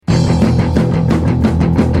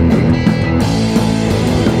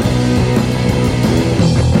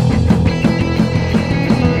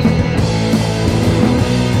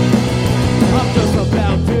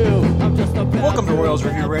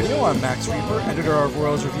Rex Reaper, editor of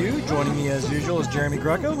Royals Review. Joining me as usual is Jeremy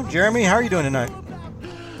Greco. Jeremy, how are you doing tonight?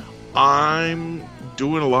 I'm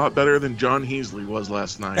doing a lot better than John Heasley was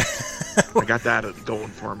last night. I got that going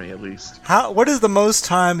for me, at least. What is the most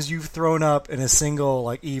times you've thrown up in a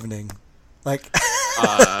single evening?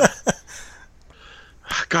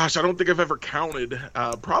 Gosh, I don't think I've ever counted.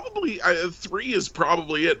 Probably 3 is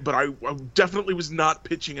probably it, but I definitely was not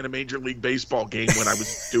pitching in a Major League Baseball game when I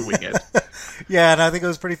was doing it. Yeah, and I think it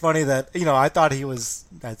was pretty funny that, I thought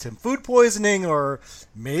that's him food poisoning or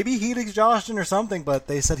maybe heat exhaustion or something, but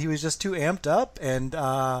they said he was just too amped up, and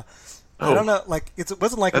I don't know, it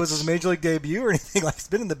wasn't like it was his Major League debut or anything. He's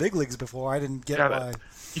been in the big leagues before. I didn't get why.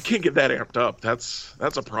 You can't get that amped up. That's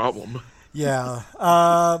a problem. Yeah.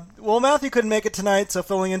 Well, Matthew couldn't make it tonight, so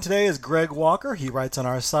filling in today is Greg Walker. He writes on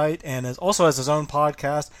our site and also has his own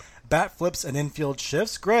podcast, Bat Flips and Infield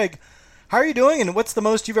Shifts. Greg, how are you doing, and what's the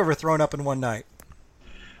most you've ever thrown up in one night?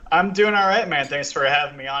 I'm doing all right, man. Thanks for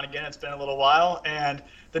having me on again. It's been a little while, and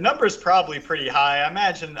the number's probably pretty high. I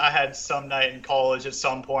imagine I had some night in college at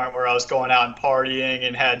some point where I was going out and partying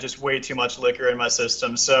and had just way too much liquor in my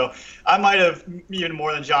system. So I might have even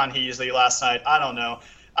more than John Heasley last night. I don't know.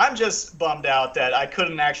 I'm just bummed out that I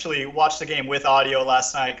couldn't actually watch the game with audio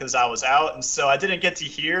last night because I was out, and so I didn't get to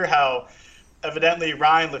hear how evidently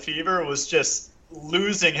Ryan Lefevre was just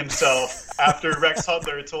losing himself after Rex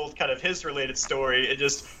Hudler told kind of his related story. It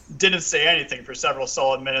just didn't say anything for several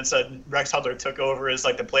solid minutes that Rex Hudler took over as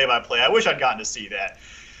the play-by-play. I wish I'd gotten to see that.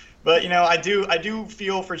 But, I do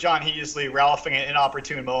feel for John Heasley ralphing at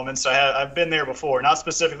inopportune moments. I've been there before, not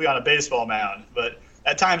specifically on a baseball mound, but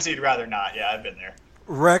at times he'd rather not. Yeah, I've been there.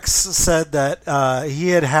 Rex said that he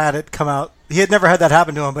had it come out. He had never had that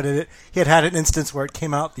happen to him, but he had an instance where it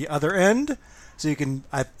came out the other end. So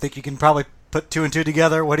I think you can probably put 2 and 2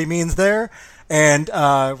 together what he means there. And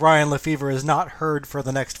Ryan Lefevre is not heard for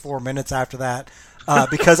the next 4 minutes after that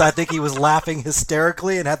because I think he was laughing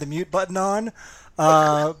hysterically and had the mute button on.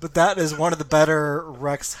 But that is one of the better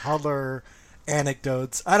Rex Hudler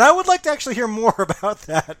anecdotes, and I would like to actually hear more about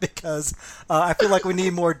that because I feel like we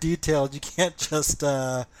need more details. You can't just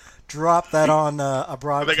drop that on a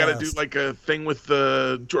broadcast. They got to do a thing with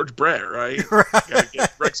George Brett, right? Right. Got to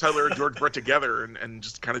get Rex Hudler and George Brett together and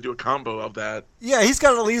just kind of do a combo of that. Yeah, he's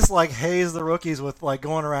got to at least haze the rookies with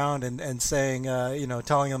going around and saying,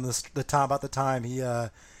 telling them about the time he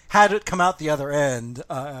had it come out the other end.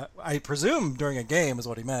 I presume during a game is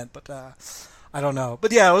what he meant, but. I don't know.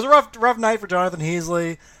 But yeah, it was a rough night for Jonathan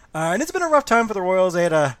Heasley. And it's been a rough time for the Royals. They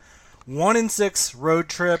had a 1-6 road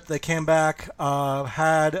trip. They came back,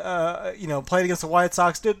 played against the White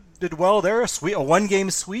Sox, did well there, a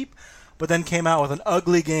one-game sweep, but then came out with an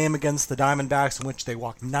ugly game against the Diamondbacks in which they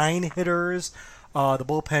walked 9 hitters. The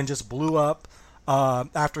bullpen just blew up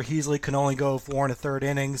after Heasley could only go 4 1/3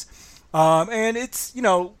 innings. And it's,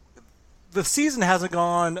 the season hasn't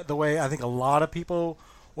gone the way I think a lot of people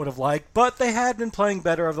would have liked, but they had been playing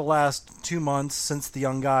better over the last 2 months since the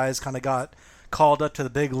young guys kind of got called up to the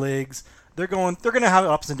big leagues. They're going to have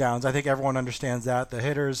ups and downs. I think everyone understands that. The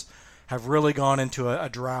hitters have really gone into a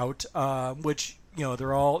drought, which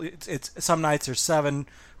they're all. It's some nights there's 7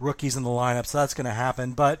 rookies in the lineup, so that's going to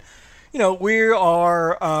happen. But we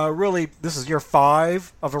are really, this is year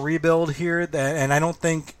 5 of a rebuild here, and I don't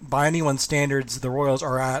think by anyone's standards the Royals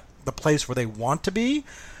are at the place where they want to be.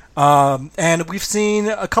 And we've seen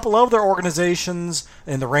a couple of other organizations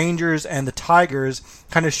in the Rangers and the Tigers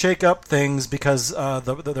kind of shake up things because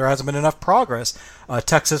there hasn't been enough progress.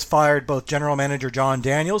 Texas fired both general manager John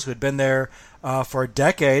Daniels, who had been there for a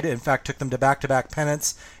decade. In fact, took them to back-to-back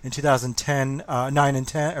pennants in 2010, 9 and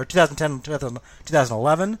 10, or 2010 and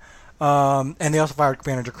 2011. And they also fired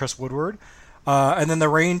manager Chris Woodward. And then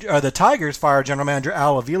the Tigers fired general manager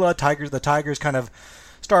Al Avila. The Tigers kind of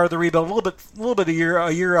started the rebuild a little bit a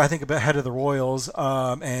year I think a bit ahead of the Royals,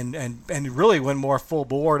 and really went more full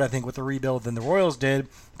board I think with the rebuild than the Royals did,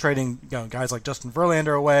 trading guys like Justin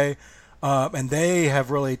Verlander away, and they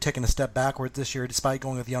have really taken a step backwards this year despite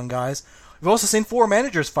going with young guys. We've also seen 4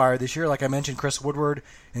 managers fired this year, like I mentioned, Chris Woodward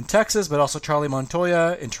in Texas, but also Charlie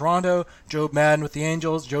Montoya in Toronto, Joe Madden with the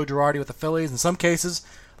Angels, Joe Girardi with the Phillies. In some cases,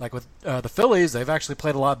 like with the Phillies, they've actually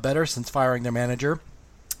played a lot better since firing their manager.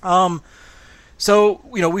 So,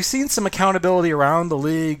 we've seen some accountability around the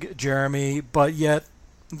league, Jeremy, but yet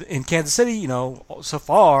in Kansas City, so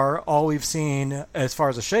far, all we've seen as far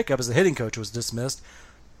as a shakeup is the hitting coach was dismissed.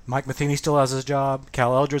 Mike Matheny still has his job.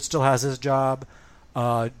 Cal Eldred still has his job.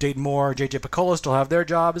 Dayton Moore, J.J. Picola still have their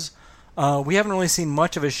jobs. We haven't really seen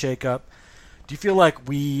much of a shakeup. Do you feel like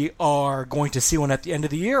we are going to see one at the end of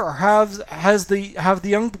the year, or have the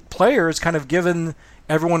young players kind of given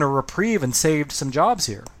everyone a reprieve and saved some jobs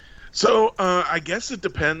here? So I guess it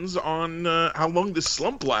depends on how long this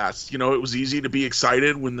slump lasts. You know, it was easy to be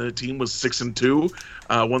excited when the team was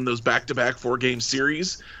 6-2, won those back-to-back 4-game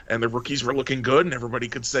series, and the rookies were looking good, and everybody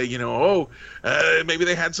could say, maybe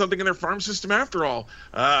they had something in their farm system after all.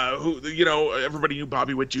 Everybody knew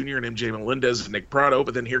Bobby Witt Jr. and MJ Melendez and Nick Pratto,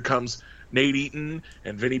 but then here comes Nate Eaton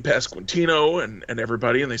and Vinny Pasquantino and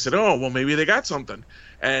everybody, and they said, oh, well, maybe they got something.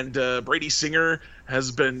 And Brady Singer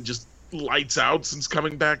has been just lights out since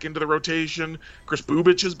coming back into the rotation. Chris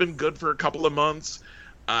Bubich has been good for a couple of months.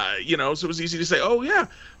 So it was easy to say, oh, yeah.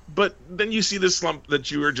 But then you see this slump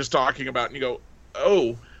that you were just talking about, and you go,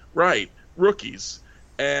 oh, right, rookies.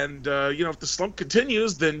 And, if the slump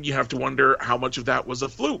continues, then you have to wonder how much of that was a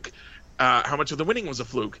fluke, how much of the winning was a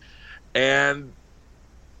fluke. And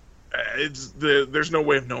there's no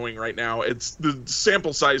way of knowing right now. The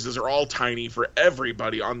sample sizes are all tiny for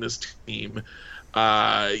everybody on this team.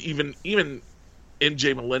 Even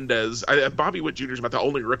MJ Melendez, Bobby Witt Jr. is about the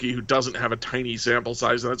only rookie who doesn't have a tiny sample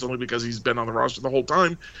size, and that's only because he's been on the roster the whole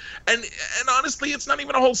time. And honestly, it's not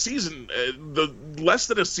even a whole season. The less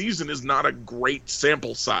than a season is not a great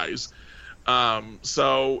sample size.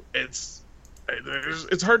 So it's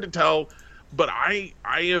hard to tell. But I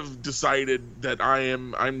have decided that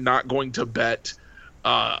I'm not going to bet.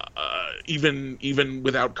 Even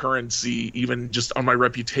without currency, even just on my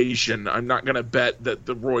reputation, I'm not going to bet that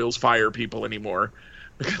the Royals fire people anymore,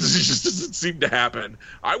 because it just doesn't seem to happen.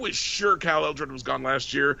 I was sure Cal Eldred was gone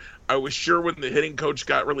last year. I was sure when the hitting coach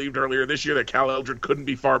got relieved earlier this year that Cal Eldred couldn't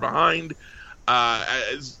be far behind.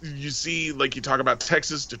 As you see, like you talk about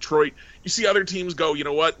Texas, Detroit, you see other teams go, you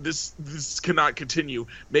know what, this cannot continue.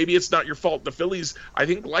 Maybe it's not your fault. The Phillies, I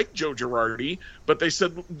think, like Joe Girardi, but they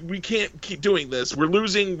said, we can't keep doing this. We're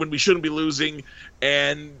losing when we shouldn't be losing,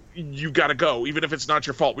 and you got to go. Even if it's not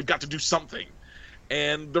your fault, we've got to do something.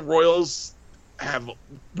 And the Royals have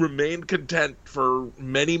remained content for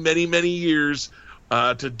many, many, many years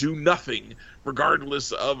to do nothing,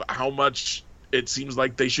 regardless of how much it seems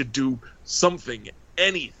like they should do something,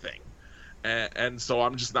 anything. And so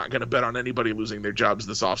I'm just not going to bet on anybody losing their jobs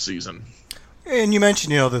this offseason. And you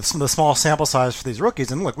mentioned, the small sample size for these rookies.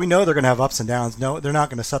 And look, we know they're going to have ups and downs. No, they're not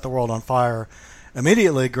going to set the world on fire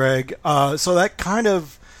immediately, Greg. So that kind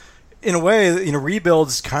of, in a way,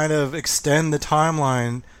 rebuilds kind of extend the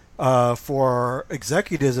timeline for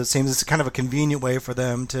executives. It seems it's kind of a convenient way for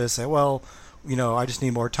them to say, well, I just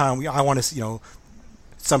need more time. I want to,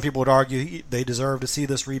 some people would argue they deserve to see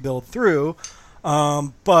this rebuild through.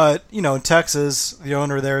 But, in Texas, the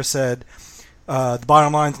owner there said, the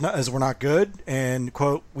bottom line is we're not good, and,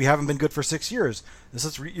 quote, we haven't been good for 6 years. This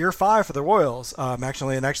is year 5 for the Royals,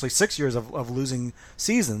 actually 6 years of losing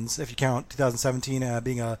seasons, if you count 2017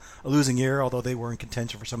 being a losing year, although they were in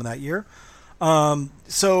contention for some of that year.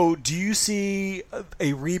 So do you see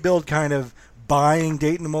a rebuild kind of buying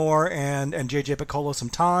Dayton Moore and J.J. Picollo some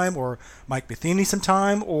time, or Mike Matheny some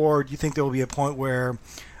time, or do you think there will be a point where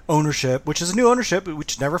ownership, which is a new ownership,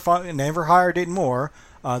 which never hired Dayton Moore,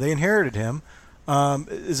 they inherited him. Do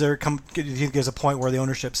you think there's a point where the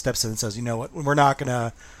ownership steps in and says, you know what, we're not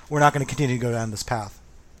gonna continue to go down this path?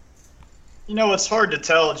 It's hard to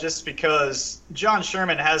tell just because John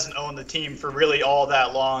Sherman hasn't owned the team for really all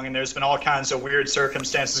that long, and there's been all kinds of weird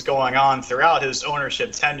circumstances going on throughout his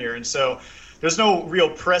ownership tenure, and so there's no real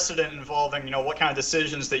precedent involving, what kind of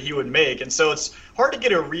decisions that he would make, and so it's hard to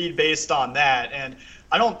get a read based on that. And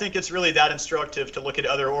I don't think it's really that instructive to look at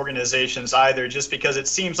other organizations either, just because it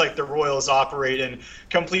seems like the Royals operate in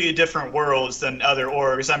completely different worlds than other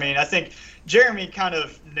orgs. I mean, I think Jeremy kind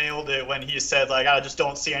of nailed it when he said, I just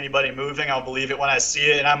don't see anybody moving. I'll believe it when I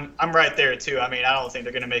see it. And I'm right there, too. I mean, I don't think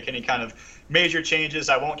they're going to make any kind of major changes.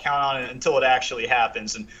 I won't count on it until it actually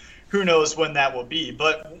happens. And who knows when that will be.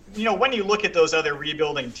 But, when you look at those other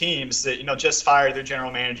rebuilding teams that, just fired their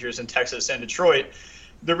general managers in Texas and Detroit,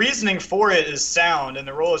 the reasoning for it is sound, and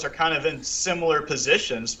the Royals are kind of in similar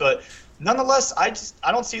positions. But nonetheless, I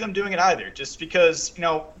don't see them doing it either, just because,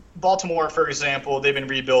 Baltimore, for example, they've been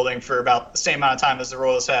rebuilding for about the same amount of time as the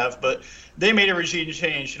Royals have, but they made a regime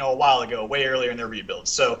change, a while ago, way earlier in their rebuild.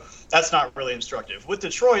 So that's not really instructive. With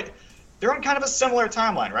Detroit, they're on kind of a similar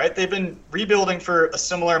timeline, right? They've been rebuilding for a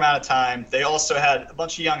similar amount of time. They also had a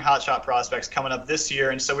bunch of young hotshot prospects coming up this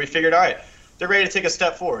year, and so we figured, all right, they're ready to take a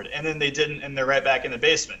step forward, and then they didn't, and they're right back in the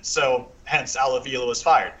basement. So hence Al Avila was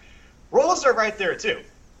fired. Royals are right there too.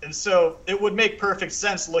 And so it would make perfect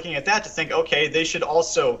sense looking at that to think, okay, they should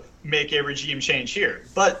also make a regime change here.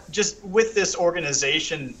 But just with this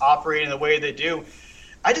organization operating the way they do,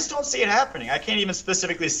 I just don't see it happening. I can't even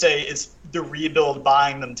specifically say it's the rebuild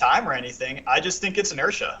buying them time or anything. I just think it's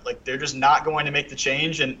inertia. Like, they're just not going to make the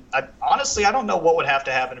change, and honestly, I don't know what would have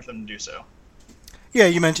to happen for them to do so. Yeah,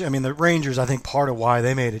 you mentioned, I mean, the Rangers, I think part of why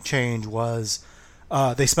they made a change was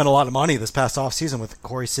they spent a lot of money this past offseason with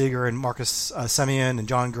Corey Seager and Marcus Semien and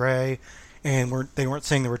John Gray, and they weren't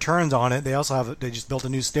seeing the returns on it. They also they just built a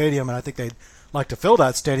new stadium, and I think they'd like to fill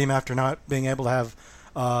that stadium after not being able to have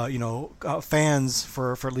fans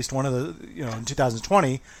for at least one of the, in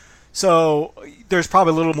 2020. So there's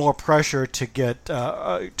probably a little more pressure to get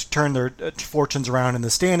to turn their fortunes around in the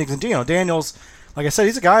standings. And Daniels, like I said,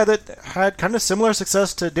 he's a guy that had kind of similar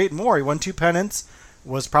success to Dayton Moore. He won 2 pennants,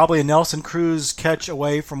 was probably a Nelson Cruz catch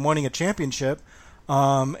away from winning a championship,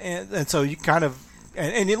 and so you kind of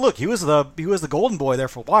look, he was the golden boy there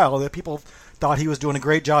for a while. That people thought he was doing a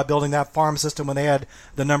great job building that farm system when they had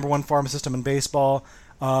the number one farm system in baseball,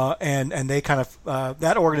 and they kind of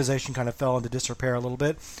that organization kind of fell into disrepair a little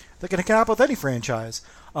bit. They're going to come up with any franchise,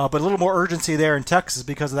 but a little more urgency there in Texas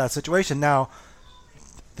because of that situation. Now,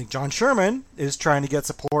 I think John Sherman is trying to get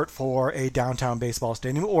support for a downtown baseball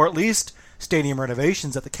stadium, or at least stadium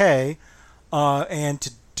renovations at the K. And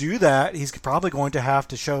to do that, he's probably going to have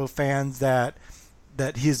to show fans that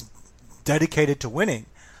he's dedicated to winning.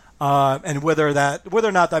 And whether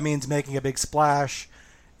or not that means making a big splash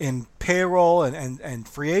in payroll and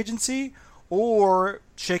free agency, or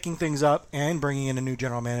shaking things up and bringing in a new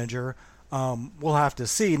general manager, we'll have to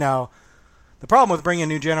see. Now, the problem with bringing a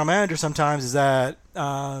new general manager sometimes is that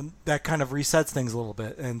that kind of resets things a little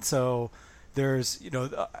bit. And so there's,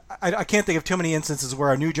 I can't think of too many instances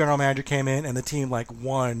where a new general manager came in and the team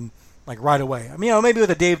won right away. I mean, maybe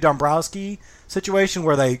with a Dave Dombrowski situation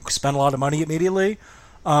where they spend a lot of money immediately.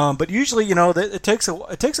 But usually, it takes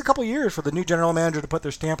a couple years for the new general manager to put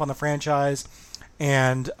their stamp on the franchise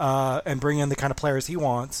and bring in the kind of players he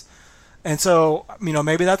wants. And so,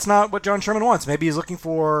 maybe that's not what John Sherman wants. Maybe he's looking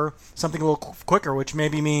for something a little quicker, which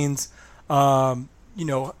maybe means,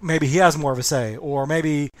 maybe he has more of a say, or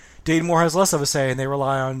maybe Dayton Moore has less of a say, and they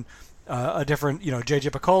rely on a different,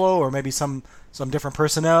 J.J. Piccolo, or maybe some different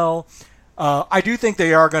personnel. I do think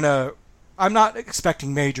they are going to. I'm not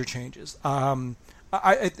expecting major changes.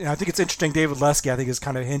 I think it's interesting. David Lesky, I think, has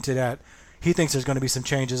kind of hinted at he thinks there's going to be some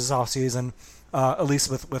changes this offseason, at least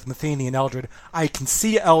with Matheny and Eldred. I can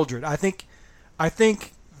see Eldred. I think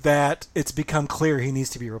that it's become clear he needs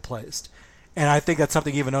to be replaced, and I think that's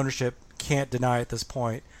something even ownership can't deny at this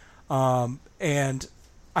point. And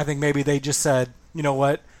I think maybe they just said, you know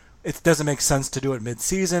what, it doesn't make sense to do it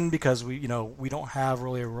mid-season because we don't have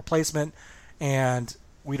really a replacement, and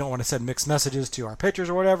we don't want to send mixed messages to our pitchers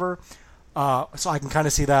or whatever. So I can kind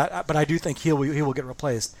of see that, but I do think he will get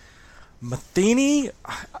replaced. Matheny,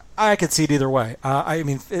 I could see it either way. I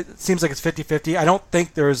mean, it seems like it's 50-50. I don't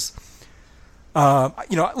think there's,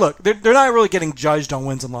 look, they're not really getting judged on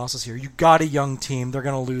wins and losses here. You got a young team; they're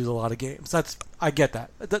going to lose a lot of games. I get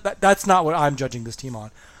that. That's not what I'm judging this team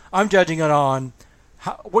on. I'm judging it on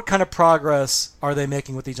what kind of progress are they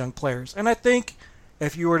making with these young players. And I think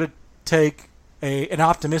if you were to take an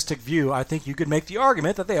optimistic view, I think you could make the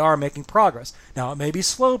argument that they are making progress. Now, it may be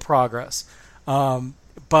slow progress,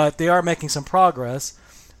 but they are making some progress,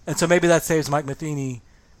 and so maybe that saves Mike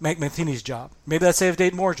Matheny's job. Maybe that saves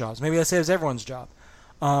Dayton Moore's jobs. Maybe that saves everyone's job.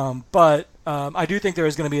 But I do think there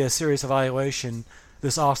is going to be a serious evaluation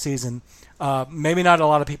this offseason. Maybe not a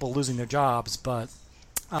lot of people losing their jobs, but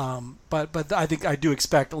I think I do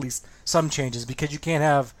expect at least some changes, because you can't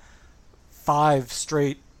have 5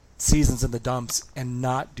 straight seasons in the dumps and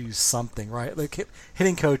not do something, right? Like,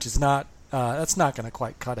 hitting coach is not that's not going to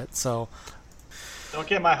quite cut it. So don't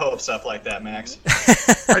get my hopes up like that, Max.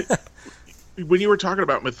 When you were talking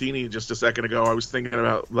about Matheny just a second ago, I was thinking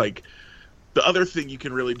about the other thing you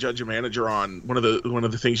can really judge a manager on. One of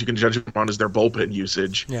the things you can judge them on is their bullpen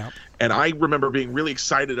usage. Yeah. And I remember being really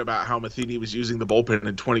excited about how Matheny was using the bullpen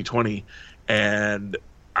in 2020, and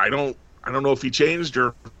I don't know if he changed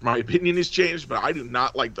or my opinion has changed, but I do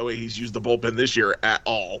not like the way he's used the bullpen this year at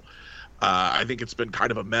all. I think it's been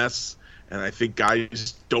kind of a mess, and I think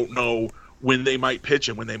guys don't know when they might pitch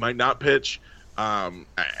and when they might not pitch.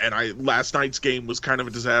 Last night's game was kind of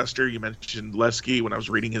a disaster. You mentioned Lesky. When I was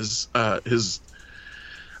reading his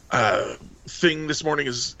thing this morning,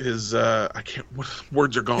 I can't. What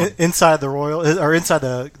words are gone? Inside the Royal, or inside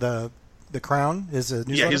the Crown, is a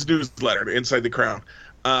newsletter? Yeah, his newsletter, Inside the Crown.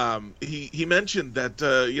 He mentioned that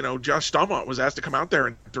Josh Staumont was asked to come out there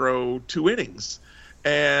and throw 2 innings,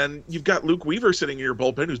 and you've got Luke Weaver sitting in your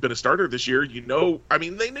bullpen, who's been a starter this year. They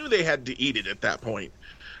knew they had to eat it at that point.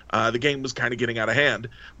 The game was kind of getting out of hand.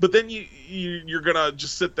 But then you're going to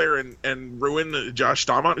just sit there and ruin Josh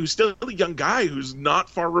Staumont, who's still a young guy who's not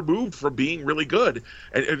far removed from being really good.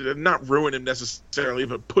 And not ruin him necessarily,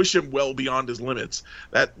 but push him well beyond his limits.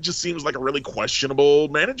 That just seems like a really questionable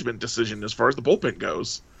management decision as far as the bullpen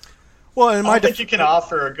goes. Well, I don't think you can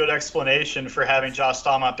offer a good explanation for having Josh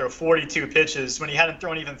Staumont throw 42 pitches when he hadn't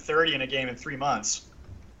thrown even 30 in a game in 3 months.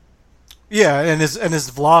 Yeah, and his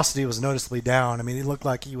velocity was noticeably down. I mean, he looked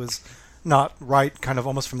like he was not right, kind of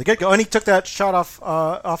almost from the get-go, and he took that shot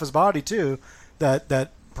off his body too,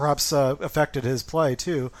 that perhaps affected his play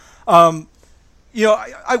too. I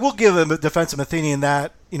will give him a defense of Matheny in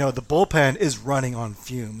that the bullpen is running on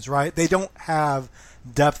fumes, right? They don't have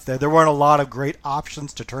depth there. There weren't a lot of great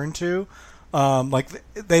options to turn to.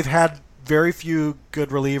 They've had very few good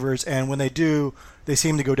relievers, and when they do, they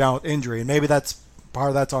seem to go down with injury. And maybe part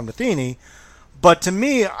of that's on Matheny. But to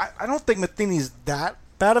me, I don't think Matheny's that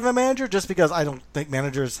bad of a manager, just because I don't think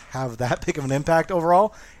managers have that big of an impact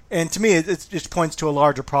overall. And to me, it just points to a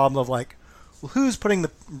larger problem of who's putting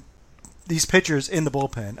these pitchers in the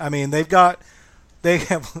bullpen. I mean, they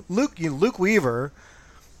have Luke Weaver,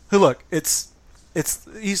 who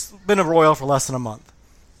he's been a Royal for less than a month,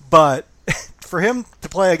 but for him to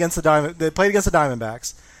play against they played against the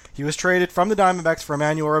Diamondbacks. He was traded from the Diamondbacks for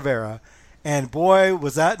Emmanuel Rivera, and boy,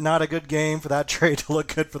 was that not a good game for that trade to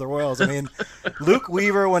look good for the Royals. I mean, Luke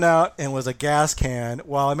Weaver went out and was a gas can,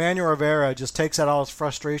 while Emmanuel Rivera just takes out all his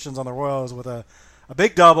frustrations on the Royals with a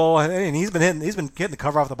big double, and he's been getting the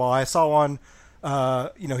cover off the ball. I saw one.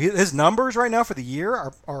 His numbers right now for the year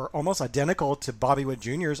are almost identical to Bobby Witt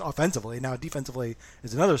Jr.'s offensively. Now, defensively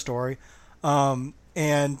is another story.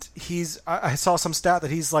 And I saw some stat that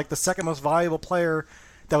he's like the second most valuable player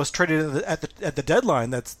that was traded at the deadline.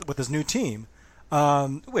 That's with his new team,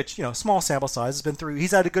 which small sample size.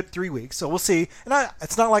 He's had a good 3 weeks, so we'll see. And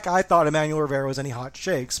it's not like I thought Emmanuel Rivera was any hot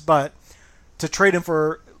shakes, but to trade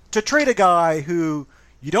a guy who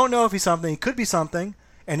you don't know if he's something, he could be something,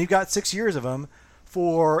 and you've got 6 years of him,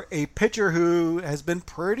 for a pitcher who has been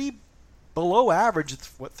pretty below average,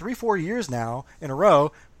 3-4 years now in a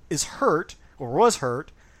row, is hurt or was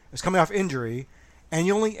hurt, is coming off injury,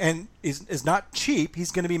 and is not cheap.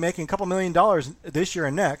 He's going to be making a couple $1 million this year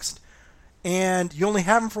and next, and you only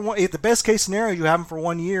have him for one. At the best case scenario, you have him for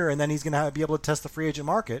 1 year, and then he's going to be able to test the free agent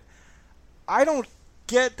market. I don't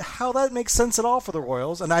get how that makes sense at all for the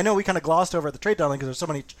Royals, and I know we kind of glossed over at the trade deadline because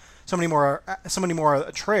there's so many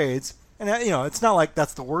more trades, and it's not like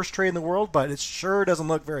that's the worst trade in the world, but it sure doesn't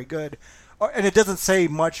look very good, and it doesn't say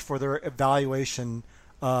much for their evaluation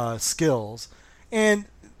skills. And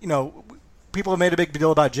people have made a big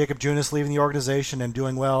deal about Jacob Junis leaving the organization and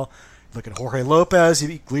doing well. Look at Jorge Lopez.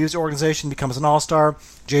 He leaves the organization, becomes an all-star.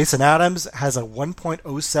 Jason Adams has a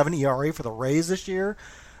 1.07 ERA for the Rays this year.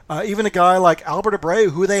 Even a guy like Albert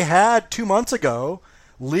Abreu, who they had 2 months ago,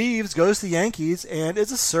 leaves, goes to the Yankees, and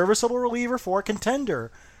is a serviceable reliever for a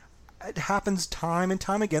contender. It happens time and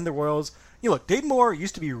time again. The Royals, Dayton Moore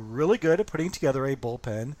used to be really good at putting together a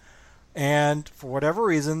bullpen, and for whatever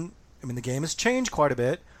reason, the game has changed quite a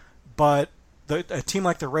bit, but a team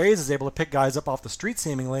like the Rays is able to pick guys up off the street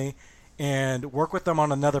seemingly and work with them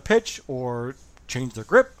on another pitch or change their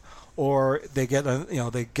grip, or they get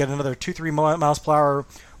another 2-3 miles per hour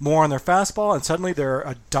more on their fastball, and suddenly they're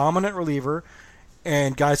a dominant reliever,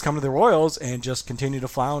 and guys come to the Royals and just continue to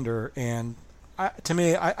flounder. And to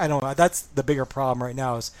me, I don't know. That's the bigger problem right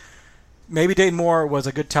now. Is maybe Dayton Moore was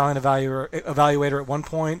a good talent evaluator at one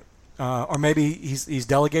point, or maybe he's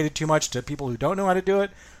delegated too much to people who don't know how to do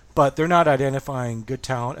it. But they're not identifying good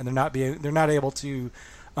talent, and they're not able to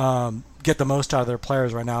get the most out of their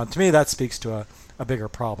players right now. And to me, that speaks to a bigger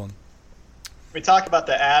problem. We talk about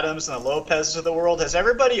the Adams and the Lopez's of the world. Has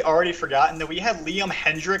everybody already forgotten that we had Liam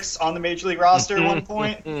Hendriks on the Major League roster at one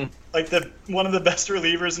point? Like one of the best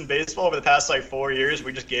relievers in baseball over the past 4 years.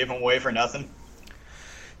 We just gave him away for nothing.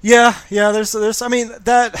 Yeah. There's.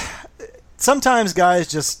 That sometimes guys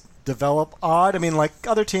just develop odd.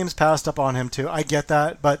 Other teams passed up on him too. I get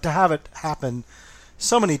that, but to have it happen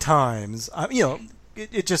so many times,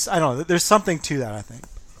 it just, I don't know. There's something to that, I think.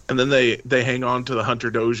 And then they hang on to the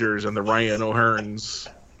Hunter Doziers and the Ryan O'Hearns.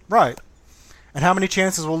 Right. And how many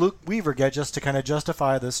chances will Luke Weaver get just to kind of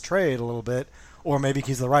justify this trade a little bit? Or maybe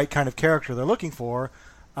he's the right kind of character they're looking for.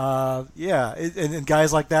 And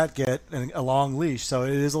guys like that get a long leash, so it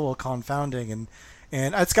is a little confounding. And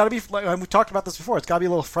it's got to be, we talked about this before, it's got to be a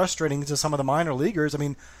little frustrating to some of the minor leaguers.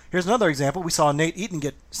 Here's another example. We saw Nate Eaton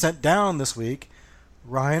get sent down this week.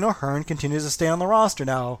 Ryan O'Hearn continues to stay on the roster.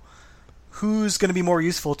 Now, who's going to be more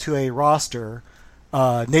useful to a roster?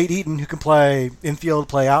 Nate Eaton, who can play infield,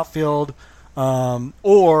 play outfield,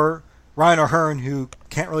 or Ryan O'Hearn, who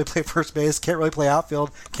can't really play first base, can't really play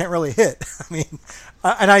outfield, can't really hit. I mean,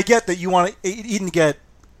 and I get that you want Eden to get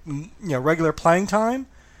regular playing time,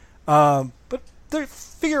 but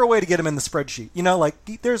figure a way to get him in the spreadsheet.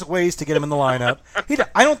 There's ways to get him in the lineup.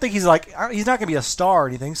 I don't think he's not going to be a star or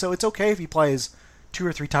anything, so it's okay if he plays 2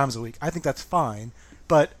 or 3 times a week. I think that's fine,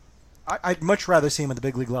 but I'd much rather see him at the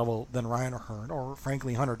big league level than Ryan O'Hearn or,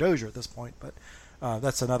 frankly, Hunter Dozier at this point. But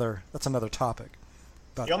that's another topic.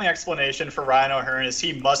 But the only explanation for Ryan O'Hearn is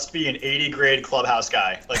he must be an 80-grade clubhouse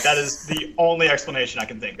guy. That is the only explanation I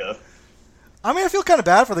can think of. I mean, I feel kind of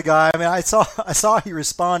bad for the guy. I mean, I saw he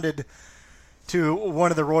responded to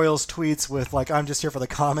one of the Royals' tweets with, I'm just here for the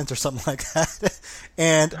comments or something like that.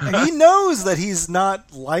 And he knows that he's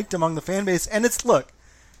not liked among the fan base. And it's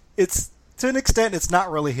to an extent, it's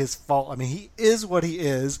not really his fault. I mean, he is what he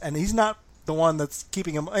is, and he's not the one that's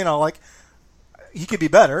keeping him, he could be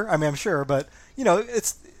better. I mean, I'm sure, but,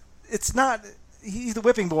 it's not, he's the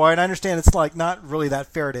whipping boy, and I understand it's, not really that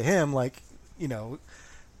fair to him.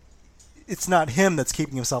 It's not him that's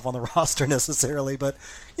keeping himself on the roster necessarily, but,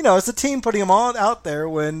 it's the team putting him all out there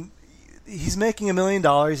when he's making $1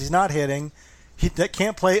 million, he's not hitting, he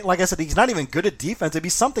can't play, like I said, he's not even good at defense. It'd be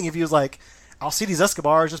something if he was Alcides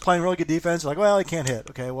Escobar is just playing really good defense. You're well, he can't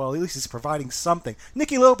hit. Okay, well, at least he's providing something.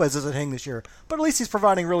 Nicky Lopez isn't hitting this year, but at least he's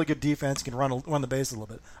providing really good defense. He can run the base a little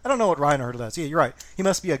bit. I don't know what Ryan O'Hearn does. Yeah, you're right. He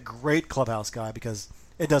must be a great clubhouse guy because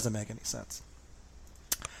it doesn't make any sense.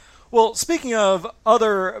 Well, speaking of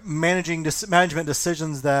other management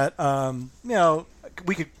decisions that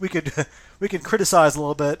we could criticize a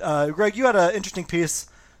little bit. Greg, you had an interesting piece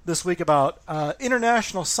this week about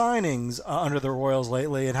international signings under the Royals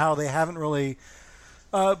lately and how they haven't really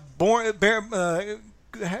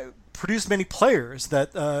produced many players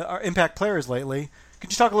that are impact players lately.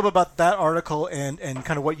 Could you talk a little bit about that article and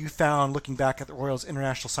kind of what you found looking back at the Royals'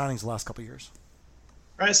 international signings the last couple of years?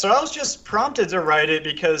 Right, so I was just prompted to write it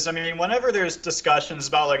because, whenever there's discussions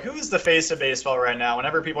about, who is the face of baseball right now,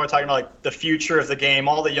 whenever people are talking about, the future of the game,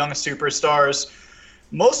 all the young superstars,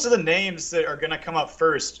 most of the names that are going to come up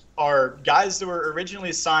first are guys that were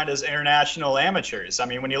originally signed as international amateurs.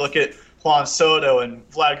 When you look at Juan Soto and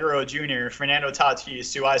Vlad Guerrero Jr., Fernando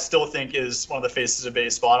Tatis, who I still think is one of the faces of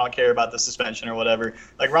baseball. I don't care about the suspension or whatever.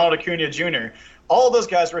 Ronald Acuna Jr., all of those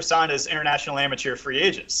guys were signed as international amateur free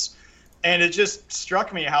agents. And it just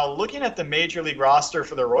struck me how, looking at the major league roster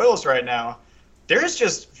for the Royals right now, there's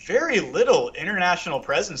just very little international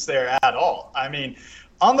presence there at all.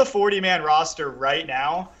 On the 40-man roster right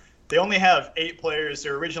now, they only have 8 players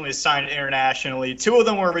that were originally signed internationally. 2 of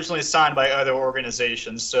them were originally signed by other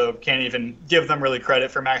organizations, so can't even give them really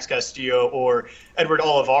credit for Max Castillo or Edward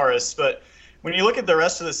Olivares. But when you look at the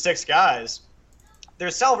rest of the 6 guys,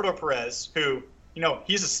 there's Salvador Perez, who,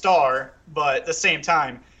 he's a star, but at the same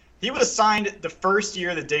time, he was signed the first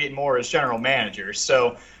year that Dayton Moore as general manager,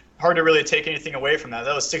 so hard to really take anything away from that.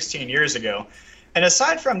 That was 16 years ago. And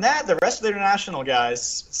aside from that, the rest of the international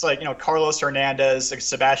guys, it's Carlos Hernandez,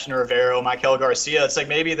 Sebastian Rivero, Michael Garcia. It's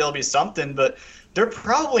maybe there'll be something, but they're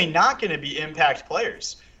probably not going to be impact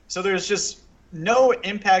players. So there's just no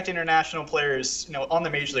impact international players, on the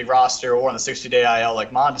major league roster or on the 60-day IL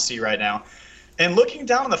like Mondesi right now. And looking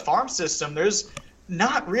down on the farm system, there's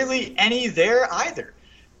not really any there either.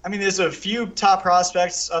 There's a few top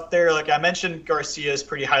prospects up there. Like I mentioned, Garcia is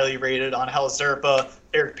pretty highly rated. On Angel Zerpa,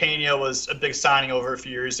 Eric Pena was a big signing over a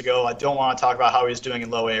few years ago. I don't want to talk about how he's doing in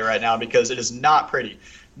low A right now because it is not pretty.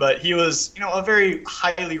 But he was, a very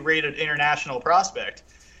highly rated international prospect.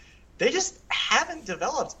 They just haven't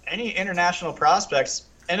developed any international prospects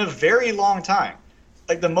in a very long time.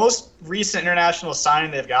 The most recent international signing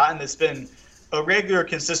they've gotten that's been a regular,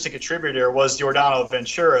 consistent contributor was Giordano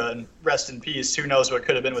Ventura, and rest in peace. Who knows what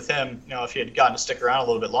could have been with him, if he had gotten to stick around a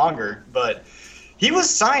little bit longer. But he was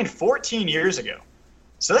signed 14 years ago.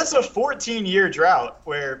 So that's a 14-year drought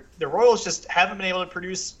where the Royals just haven't been able to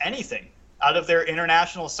produce anything out of their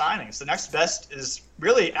international signings. The next best is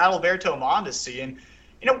really Adalberto Mondesi. And,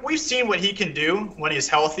 we've seen what he can do when he's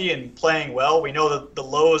healthy and playing well. We know that the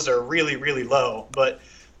lows are really, really low. But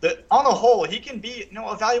on the whole, he can be,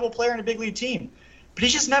 a valuable player in a big league team, but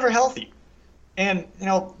he's just never healthy. And,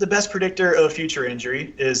 the best predictor of future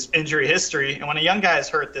injury is injury history. And when a young guy is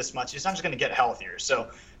hurt this much, he's not just going to get healthier. So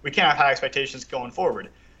we can't have high expectations going forward.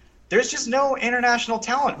 There's just no international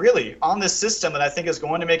talent, really, on this system that I think is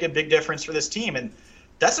going to make a big difference for this team. And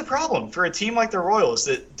that's a problem for a team like the Royals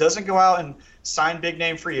that doesn't go out and sign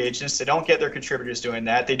big-name free agents. They don't get their contributors doing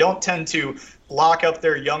that. They don't tend to lock up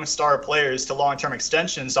their young star players to long-term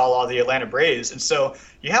extensions a la the Atlanta Braves. And so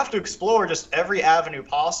you have to explore just every avenue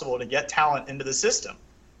possible to get talent into the system.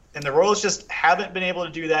 And the Royals just haven't been able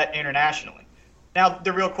to do that internationally. Now,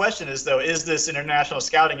 the real question is, though, is this an international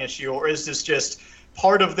scouting issue, or is this just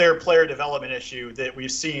part of their player development issue that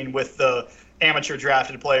we've seen with the amateur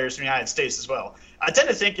drafted players in the United States as well? I tend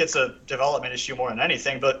to think it's a development issue more than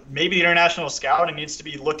anything, but maybe the international scouting needs to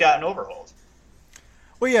be looked at and overhauled.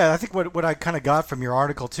 Well, yeah, I think what I kind of got from your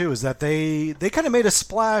article, too, is that they kind of made a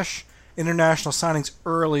splash international signings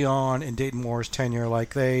early on in Dayton Moore's tenure.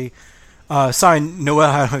 Like, they signed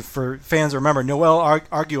Noel, for fans remember, Noel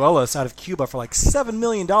Arguelles out of Cuba for like $7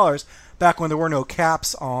 million back when there were no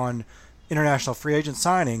caps on international free agent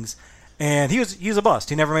signings. And he was a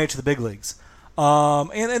bust. He never made it to the big leagues.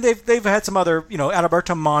 And they've had some other,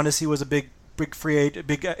 Adalberto Mondesi was a big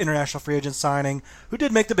international free agent signing who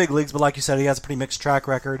did make the big leagues, but like you said, he has a pretty mixed track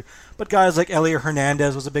record. But guys like Elier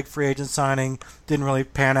Hernandez was a big free agent signing, didn't really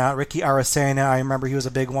pan out. Ricky Aracena, I remember he was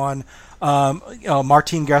a big one.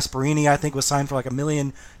 Martin Gasparini, I think, was signed for like $1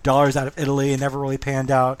 million out of Italy and never really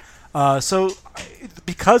panned out. So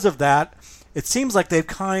because of that, it seems like they've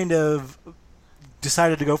kind of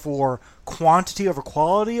decided to go for quantity over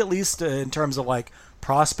quality, at least in terms of like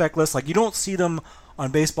prospect lists. Like, you don't see them on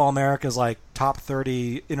Baseball America's like top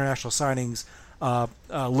 30 international signings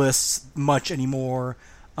lists much anymore,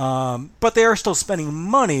 but they are still spending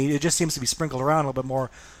money. It just seems to be sprinkled around a little bit more.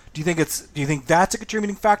 Do you think that's a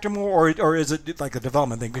contributing factor more, or is it like a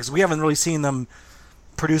development thing? Because we haven't really seen them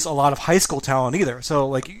produce a lot of high school talent either. So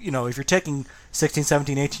like, if you're taking 16,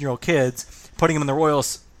 17, 18-year-old kids, putting them in the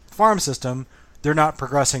Royals farm system, they're not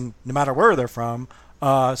progressing no matter where they're from.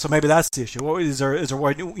 So maybe that's the issue. Is there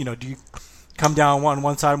do you come down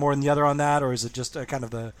one side more than the other on that, or is it just kind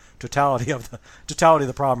of the totality of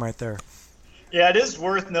the problem right there? Yeah, it is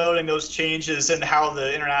worth noting those changes in how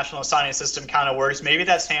the international signing system kind of works. Maybe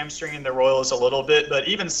that's hamstringing the Royals a little bit, but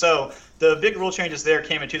even so, the big rule changes there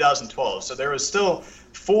came in 2012. So there was still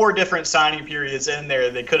 4 different signing periods in there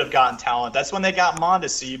they could have gotten talent. That's when they got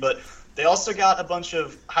Mondesi, but they also got a bunch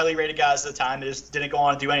of highly rated guys at the time that just didn't go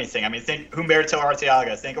on to do anything. I mean, think Humberto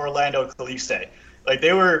Arteaga, think Orlando Caliste. Like,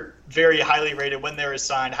 they were very highly rated when they were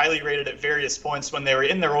signed, highly rated at various points when they were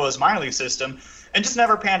in the Royals minor league system, and just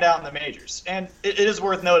never panned out in the majors. And it is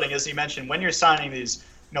worth noting, as you mentioned, when you're signing these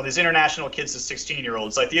international kids to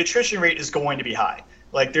 16-year-olds, like, the attrition rate is going to be high.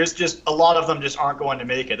 Like, there's just a lot of them just aren't going to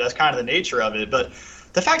make it. That's kind of the nature of it. But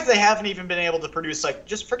the fact that they haven't even been able to produce, like,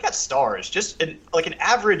 just forget stars, just an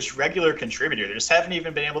average regular contributor. They just haven't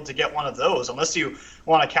even been able to get one of those, unless you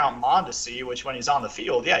want to count Mondesi, which when he's on the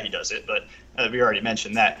field, yeah, he does it. But we already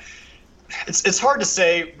mentioned that. It's hard to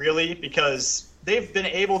say, really, because they've been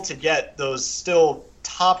able to get those still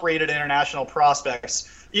top-rated international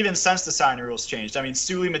prospects even since the signing rules changed. I mean,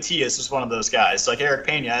 Sully Matias is one of those guys, like Eric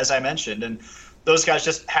Pena, as I mentioned, and those guys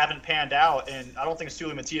just haven't panned out, and I don't think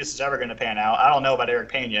Sully Matias is ever going to pan out. I don't know about Eric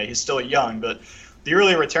Pena. He's still young, but the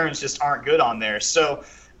early returns just aren't good on there. So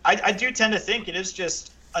I do tend to think it is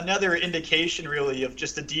just another indication, really, of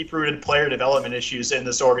just the deep-rooted player development issues in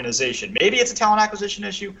this organization. Maybe it's a talent acquisition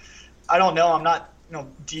issue. I don't know. I'm not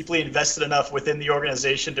deeply invested enough within the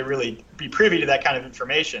organization to really be privy to that kind of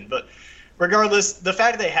information. But regardless, the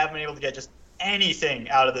fact that they haven't been able to get just anything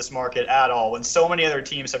out of this market at all when so many other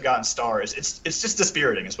teams have gotten stars, it's just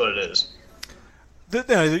dispiriting is what it is.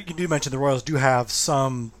 You do mention the Royals do have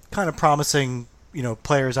some kind of promising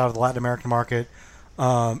players out of the Latin American market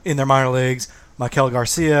in their minor leagues. Michael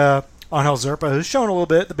Garcia, Angel Zerpa, who's shown a little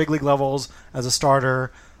bit at the big league levels as a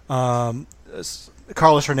starter.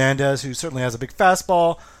 Carlos Hernandez, who certainly has a big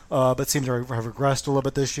fastball, but seems to have regressed a little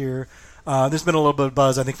bit this year. There's been a little bit of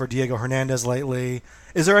buzz, I think, for Diego Hernandez lately.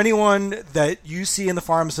 Is there anyone that you see in the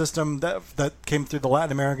farm system that came through the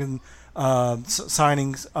Latin American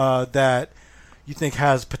signings that you think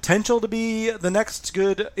has potential to be the next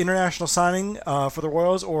good international signing for the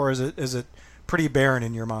Royals, or is it pretty barren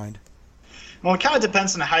in your mind? Well, it kind of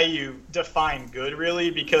depends on how you define good,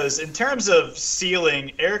 really, because in terms of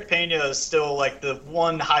ceiling, Eric Pena is still like the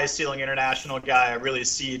one high-ceiling international guy I really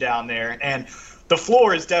see down there. And the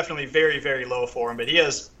floor is definitely very, very low for him, but he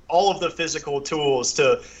has all of the physical tools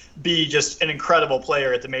to be just an incredible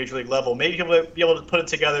player at the major league level. Maybe he'll be able to put it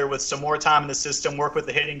together with some more time in the system, work with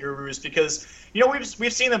the hitting gurus, because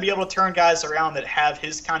we've seen them be able to turn guys around that have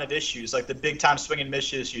his kind of issues, like the big time swing and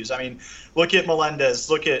miss issues. I mean, look at Melendez,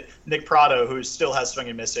 look at Nick Prado, who still has swing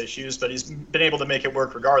and miss issues, but he's been able to make it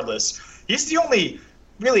work regardless. He's the only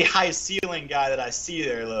really high ceiling guy that I see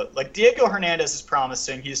there. Like, Diego Hernandez is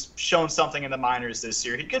promising. He's shown something in the minors this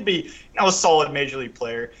year. He could be a solid major league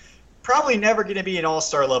player. Probably never going to be an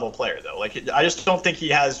all-star level player, though. Like, I just don't think he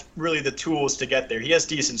has really the tools to get there. He has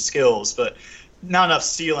decent skills, but not enough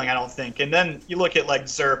ceiling, I don't think. And then you look at like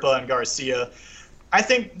Zerpa and Garcia. I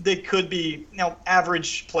think they could be,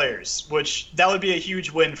 average players, which that would be a huge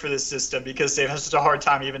win for this system because they've had such a hard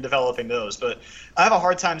time even developing those. But I have a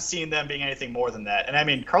hard time seeing them being anything more than that. And I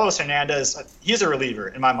mean, Carlos Hernandez, he's a reliever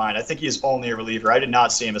in my mind. I think he's only a reliever. I did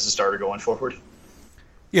not see him as a starter going forward.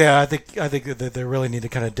 Yeah, I think that they really need to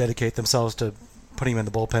kind of dedicate themselves to putting him in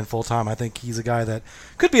the bullpen full time. I think he's a guy that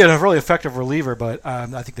could be a really effective reliever, but I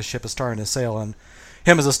think the ship is starting to sail on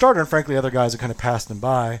him as a starter, and frankly, other guys have kind of passed him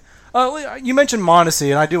by. You mentioned Mondesi,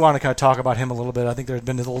 and I do want to kind of talk about him a little bit. I think there's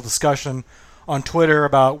been a little discussion on Twitter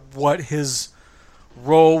about what his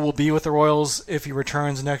role will be with the Royals if he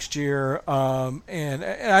returns next year. And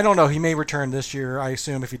I don't know. He may return this year. I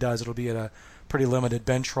assume if he does, it'll be at a pretty limited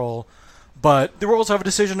bench role. But the Royals have a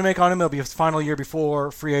decision to make on him. It'll be his final year before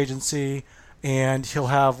free agency, and he'll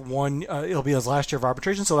have it'll be his last year of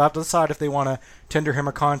arbitration, so they'll have to decide if they want to tender him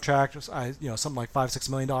a contract, something like $5-6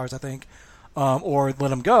 million, I think, or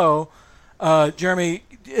let him go. Jeremy,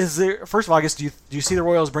 first of all, I guess, do you see the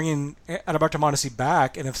Royals bringing Adalberto Mondesi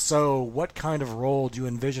back, and if so, what kind of role do you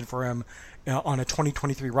envision for him on a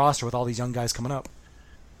 2023 roster with all these young guys coming up?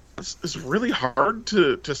 It's really hard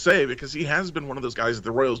to say because he has been one of those guys that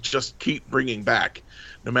the Royals just keep bringing back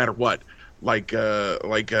no matter what. Like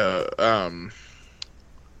Ryan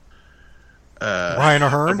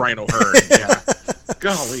O'Hearn? Ryan O'Hearn, yeah.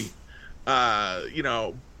 Golly.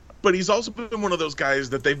 But he's also been one of those guys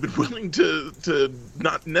that they've been willing to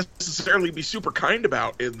not necessarily be super kind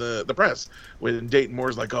about in the press when Dayton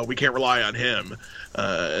Moore's like, oh, we can't rely on him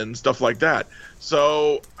and stuff like that.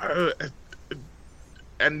 So,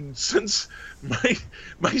 and since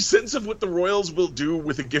my sense of what the Royals will do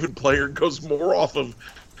with a given player goes more off of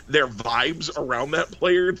their vibes around that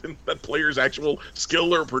player than that player's actual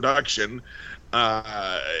skill or production,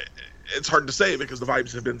 it's hard to say because the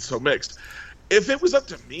vibes have been so mixed. If it was up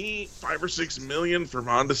to me, $5 or $6 million for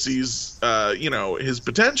Mondesi's, his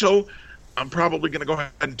potential, I'm probably going to go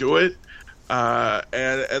ahead and do it,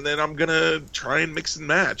 and then I'm gonna try and mix and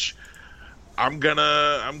match. I'm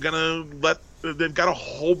gonna let. They've got a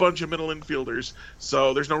whole bunch of middle infielders,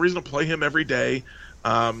 so there's no reason to play him every day.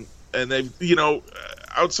 And they've,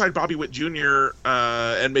 outside Bobby Witt Jr.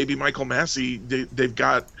 And maybe Michael Massey, they've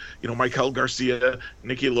got, Maikel Garcia,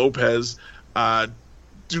 Nicky Lopez.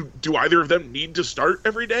 Do either of them need to start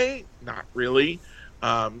every day? Not really.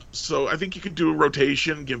 So I think you could do a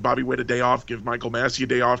rotation, give Bobby Witt a day off, give Michael Massey a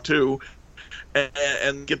day off too,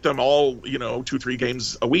 and get them all, 2-3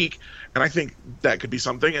 games a week. And I think that could be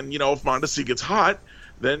something. And, if Mondesi gets hot,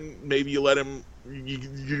 then maybe you let him,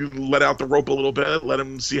 you let out the rope a little bit, let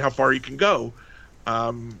him see how far he can go.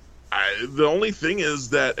 The only thing is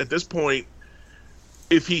that at this point,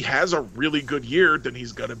 if he has a really good year, then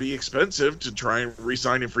he's going to be expensive to try and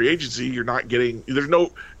re-sign in free agency. You're not getting, there's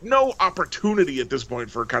no opportunity at this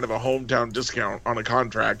point for kind of a hometown discount on a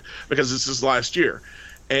contract because this is last year.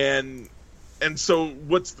 And so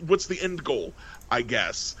what's the end goal, I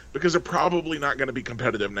guess, because they're probably not going to be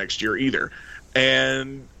competitive next year either.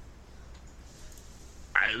 And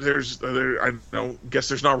I don't guess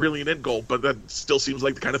there's not really an end goal, but that still seems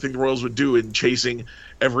like the kind of thing the Royals would do in chasing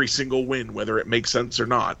every single win, whether it makes sense or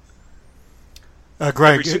not.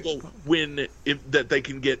 Greg, every single win that they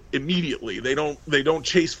can get immediately. They don't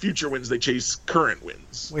chase future wins; they chase current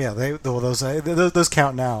wins. Yeah, those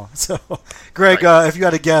count now. So, Greg, right. If you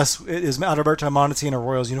had to guess, is Adalberto Mondesi in a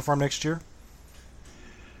Royals uniform next year?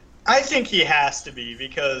 I think he has to be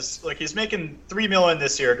because he's making $3 million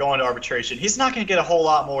this year going to arbitration. He's not going to get a whole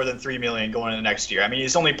lot more than $3 million going into next year. I mean,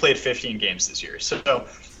 he's only played 15 games this year, so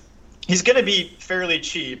he's going to be fairly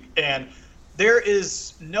cheap. And there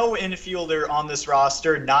is no infielder on this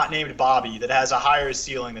roster not named Bobby that has a higher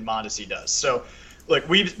ceiling than Mondesi does. So,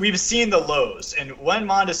 we've seen the lows, and when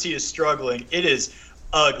Mondesi is struggling, it is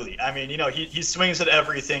ugly. I mean, he swings at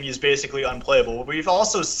everything. He's basically unplayable. But we've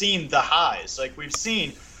also seen the highs. We've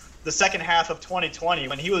seen the second half of 2020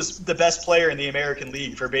 when he was the best player in the American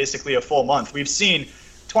League for basically a full month. We've seen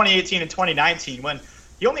 2018 and 2019 when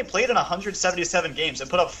he only played in 177 games and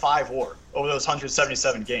put up 5 WAR over those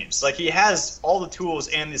 177 games. He has all the tools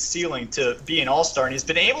and the ceiling to be an all-star, and he's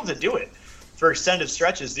been able to do it for extended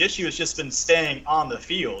stretches. The issue has just been staying on the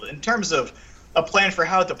field. In terms of a plan for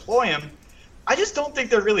how to deploy him, I just don't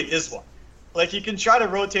think there really is one. You can try to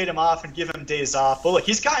rotate him off and give him days off, but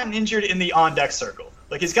he's gotten injured in the on-deck circle.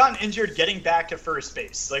 He's gotten injured getting back to first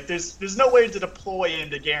base. There's no way to deploy him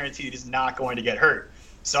to guarantee he's not going to get hurt.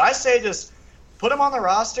 So I say just put him on the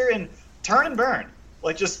roster and turn and burn.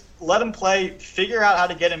 Just let him play, figure out how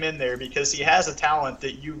to get him in there because he has a talent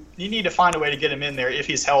that you need to find a way to get him in there if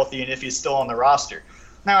he's healthy and if he's still on the roster.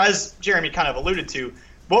 Now, as Jeremy kind of alluded to,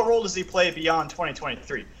 what role does he play beyond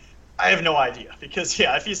 2023? I have no idea because,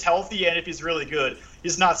 if he's healthy and if he's really good,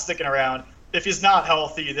 he's not sticking around. If he's not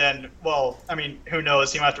healthy, then, well, I mean, who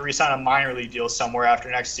knows? He might have to re-sign a minor league deal somewhere after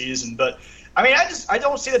next season. But, I mean, I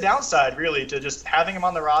don't see the downside, really, to just having him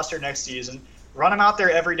on the roster next season, run him out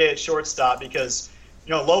there every day at shortstop because,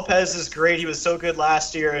 Lopez is great. He was so good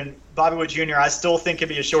last year. And Bobby Wood Jr., I still think can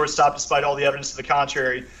be a shortstop despite all the evidence to the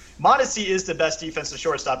contrary. Mondesi is the best defensive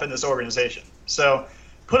shortstop in this organization. So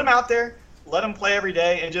put him out there. Let him play every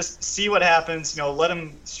day and just see what happens. Let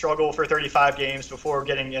him struggle for 35 games before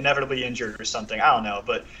getting inevitably injured or something. I don't know.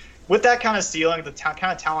 But with that kind of ceiling, the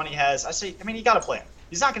kind of talent he has, you got to play him.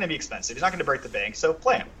 He's not going to be expensive. He's not going to break the bank, so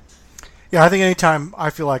play him. Yeah, I think anytime I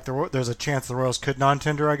feel like there's a chance the Royals could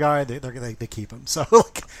non-tender a guy, they keep him. So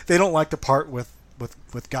they don't like to part with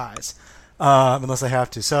guys unless they have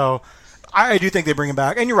to. So I do think they bring him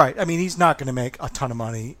back. And you're right. I mean, he's not going to make a ton of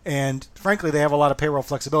money. And frankly, they have a lot of payroll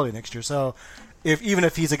flexibility next year. So even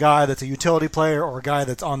if he's a guy that's a utility player or a guy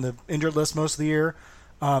that's on the injured list most of the year,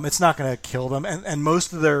 it's not going to kill them. And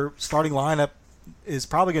most of their starting lineup is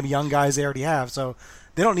probably going to be young guys they already have. So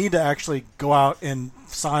they don't need to actually go out and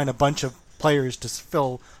sign a bunch of players to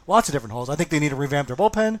fill lots of different holes. I think they need to revamp their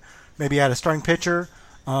bullpen, maybe add a starting pitcher.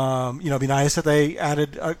 It'd be nice if they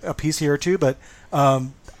added a piece here or two, but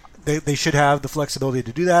they should have the flexibility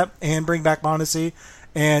to do that and bring back Mondesi.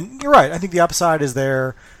 And you're right. I think the upside is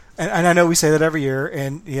there. And I know we say that every year,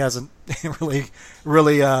 and he hasn't really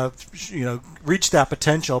reached that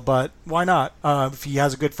potential. But why not? If he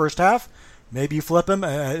has a good first half, maybe you flip him.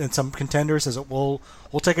 And some contenders says we'll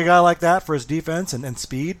take a guy like that for his defense and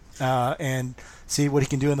speed and see what he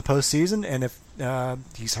can do in the postseason. And if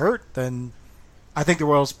he's hurt, then I think the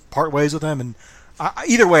Royals part ways with him. And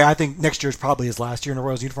either way, I think next year is probably his last year in a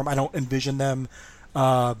Royals uniform. I don't envision them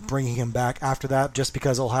bringing him back after that, just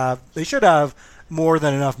because they should have more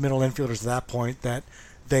than enough middle infielders at that point that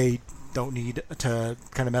they don't need to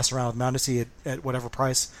kind of mess around with Mondesi at whatever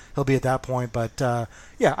price he'll be at that point. But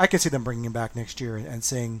I can see them bringing him back next year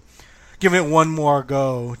and giving it one more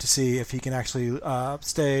go to see if he can actually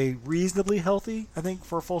stay reasonably healthy, I think,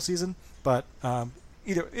 for a full season. But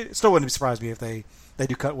it still wouldn't surprise me if they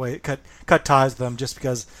do cut ties with them, just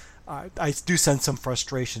because I do sense some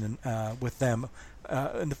frustration with them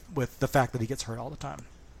with the fact that he gets hurt all the time.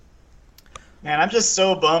 Man, I'm just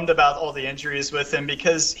so bummed about all the injuries with him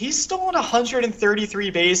because he's stolen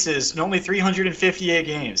 133 bases in only 358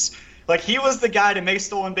 games. Like, he was the guy to make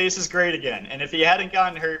stolen bases great again. And if he hadn't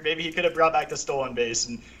gotten hurt, maybe he could have brought back the stolen base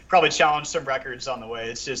and probably challenged some records on the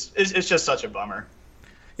way. It's just such a bummer.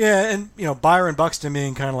 Yeah, and Byron Buxton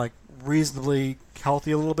being kind of like reasonably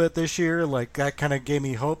healthy a little bit this year, like that kind of gave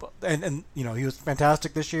me hope. And he was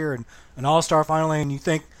fantastic this year and an all-star finally. And you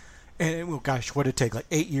think, what did it take? Like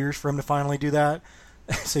 8 years for him to finally do that.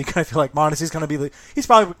 So you kind of feel like Mondesi's going to be he's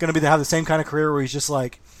probably going to have the same kind of career where he's just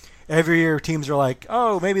like every year teams are like,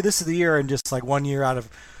 oh, maybe this is the year, and just like 1 year at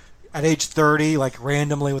age 30, like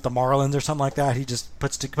randomly with the Marlins or something like that, he just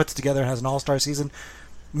puts together and has an all-star season.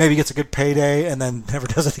 Maybe gets a good payday and then never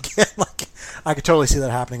does it again. Like, I could totally see that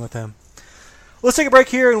happening with him. Let's take a break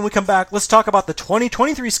here, and when we come back, let's talk about the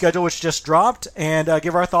 2023 schedule, which just dropped, and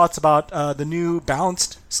give our thoughts about the new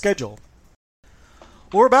balanced schedule.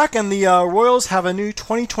 Well, we're back, and the Royals have a new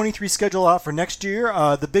 2023 schedule out for next year.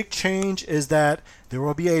 The big change is that there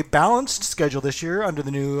will be a balanced schedule this year under the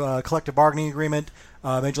new collective bargaining agreement.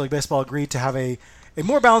 Major League Baseball agreed to have a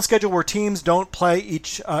more balanced schedule where teams don't play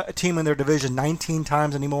each team in their division 19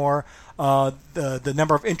 times anymore. The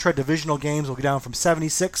number of intra-divisional games will go down from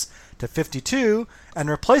 76 to 52, and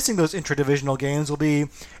replacing those intra-divisional games will be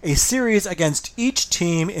a series against each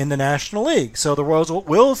team in the National League. So the Royals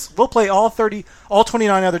will play all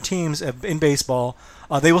 29 other teams in baseball.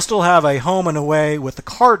 They will still have a home and away with the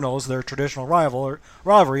Cardinals, their traditional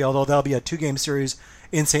rivalry, although there'll be a 2-game series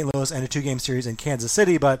in St. Louis and a 2-game series in Kansas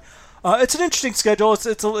City. But it's an interesting schedule.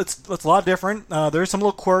 It's a lot different. There's some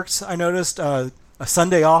little quirks I noticed. A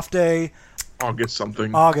Sunday off day.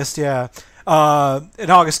 August, yeah. In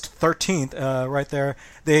August 13th, right there,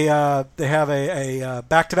 they have a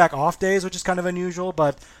back-to-back off days, which is kind of unusual.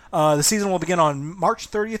 But the season will begin on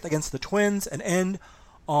March 30th against the Twins and end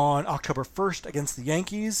on October 1st against the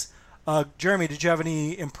Yankees. Jeremy, did you have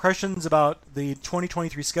any impressions about the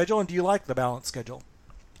 2023 schedule, and do you like the balanced schedule?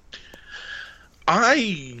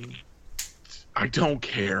 I don't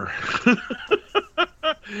care.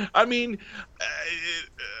 I mean,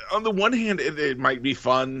 on the one hand, it might be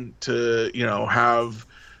fun to, have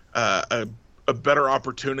a a better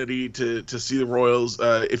opportunity to see the Royals.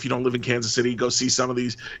 If you don't live in Kansas City, go see some of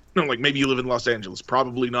these. Like maybe you live in Los Angeles,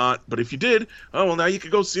 probably not. But if you did, oh well, now you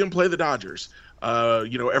could go see them play the Dodgers.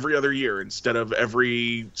 Every other year instead of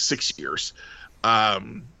every 6 years.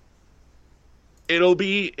 It'll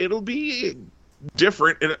be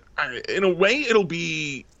different in a way. It'll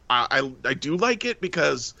be. I do like it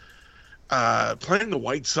because playing the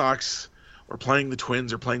White Sox or playing the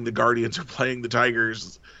Twins or playing the Guardians or playing the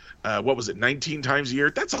Tigers, 19 times a year?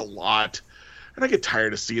 That's a lot. And I get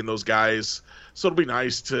tired of seeing those guys. So it'll be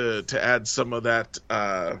nice to add some of that,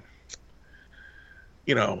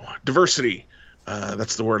 diversity.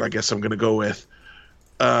 That's the word I guess I'm going to go with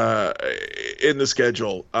in the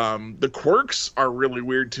schedule. The quirks are really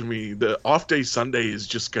weird to me. The off day Sunday is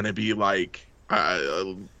just going to be like,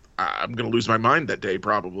 I'm going to lose my mind that day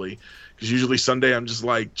probably. Because usually Sunday I'm just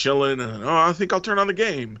like chilling and I think I'll turn on the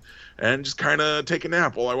game and just kind of take a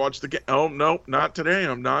nap while I watch the game. Oh no, not today.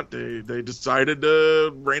 I'm not. They decided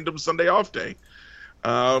a random Sunday off day.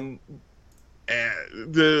 And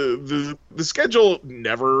the schedule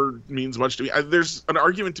never means much to me. There's an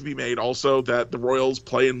argument to be made also that the Royals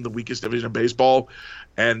play in the weakest division of baseball,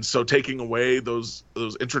 and so taking away those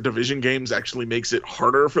intra-division games actually makes it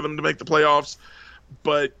harder for them to make the playoffs.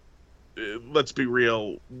 But let's be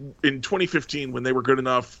real. In 2015, when they were good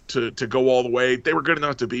enough to go all the way, they were good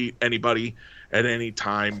enough to beat anybody at any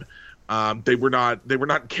time. They were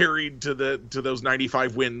not carried to those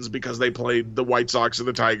 95 wins because they played the White Sox or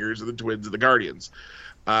the Tigers or the Twins or the Guardians.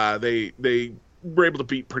 They were able to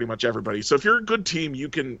beat pretty much everybody. So if you're a good team, you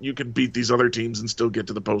can beat these other teams and still get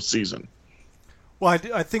to the postseason. Well,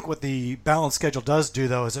 I think what the balanced schedule does do,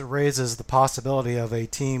 though, is it raises the possibility of a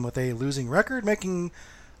team with a losing record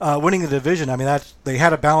winning the division. I mean, they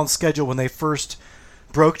had a balanced schedule when they first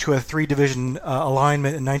broke to a 3-division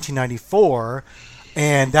alignment in 1994.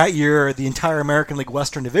 And that year, the entire American League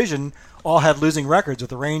Western Division all had losing records. With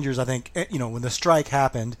the Rangers, I think, when the strike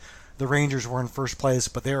happened, the Rangers were in first place,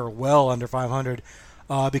 but they were well under 500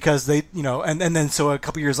 because they, and then so a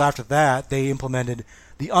couple years after that, they implemented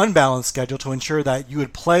the unbalanced schedule to ensure that you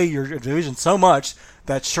would play your division so much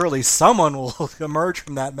that surely someone will emerge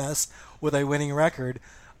from that mess with a winning record.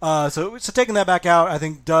 So taking that back out, I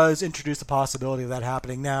think, does introduce the possibility of that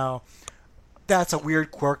happening. Now, that's a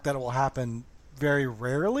weird quirk that will happen very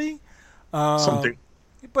rarely. Something.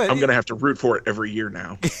 But I'm going to have to root for it every year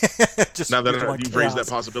now. Just now that you've raised that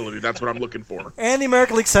possibility, that's what I'm looking for. And the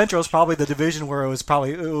American League Central is probably the division where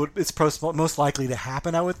it's most likely to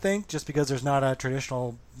happen, I would think, just because there's not a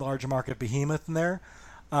traditional large market behemoth in there.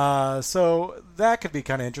 So that could be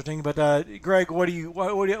kind of interesting. But Greg, what do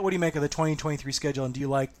you make of the 2023 schedule? And do you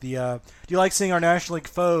like seeing our National League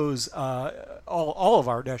foes, all of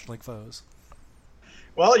our National League foes?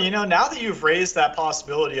 Well, now that you've raised that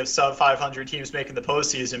possibility of sub-500 teams making the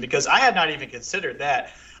postseason, because I had not even considered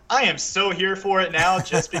that, I am so here for it now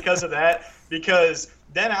just because of that, because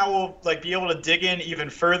then I will be able to dig in even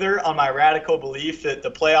further on my radical belief that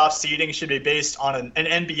the playoff seeding should be based on an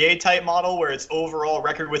NBA type model where it's overall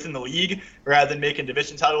record within the league rather than making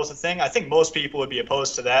division titles a thing. I think most people would be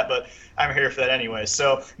opposed to that, but I'm here for that anyway.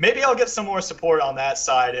 So maybe I'll get some more support on that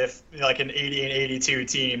side if an 80 and 82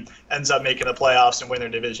 team ends up making the playoffs and win their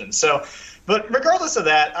division. So, but regardless of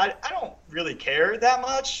that, I don't really care that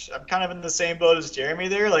much. I'm kind of in the same boat as Jeremy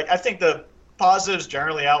there. I think the positives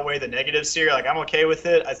generally outweigh the negatives here. I'm okay with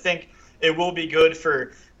it. I think it will be good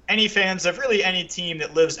for any fans of really any team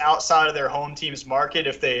that lives outside of their home team's market.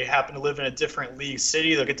 If they happen to live in a different league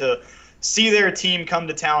city, they'll get to see their team come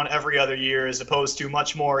to town every other year as opposed to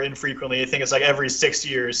much more infrequently. I think it's every 6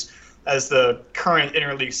 years as the current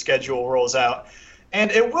interleague schedule rolls out.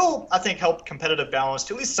 And it will, I think, help competitive balance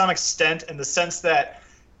to at least some extent in the sense that,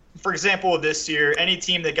 for example, this year, any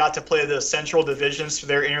team that got to play the Central Divisions for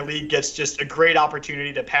their interleague gets just a great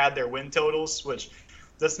opportunity to pad their win totals, which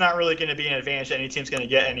that's not really going to be an advantage that any team's going to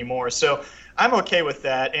get anymore. So I'm okay with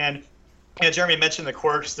that. And Jeremy mentioned the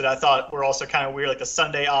quirks that I thought were also kind of weird, like the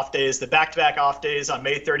Sunday off days, the back-to-back off days on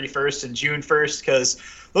May 31st and June 1st, because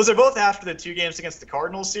those are both after the 2 games against the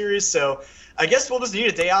Cardinals series. So I guess we'll just need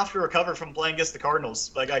a day off to recover from playing against the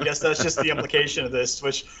Cardinals. I guess that's just the implication of this,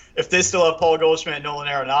 which if they still have Paul Goldschmidt and Nolan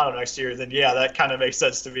Arenado next year, then yeah, that kind of makes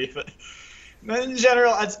sense to me. But in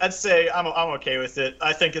general, I'd say I'm okay with it.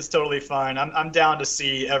 I think it's totally fine. I'm down to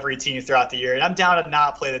see every team throughout the year, and I'm down to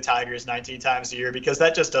not play the Tigers 19 times a year because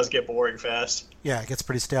that just does get boring fast. Yeah, it gets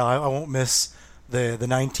pretty stale. I won't miss the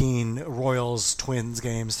 19 Royals Twins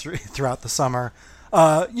games throughout the summer.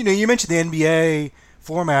 You mentioned the NBA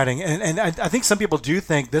formatting, and I think some people do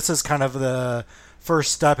think this is kind of the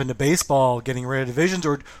first step into baseball, getting rid of divisions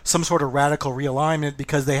or some sort of radical realignment,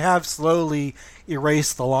 because they have slowly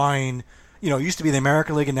erased the line. It used to be the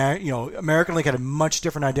American League, and American League had a much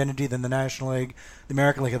different identity than the National League. The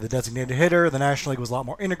American League had the designated hitter. The National League was a lot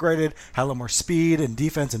more integrated, had a lot more speed and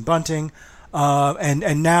defense and bunting.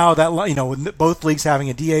 And now that, with both leagues having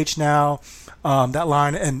a DH now, that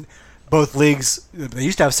line, and both leagues, they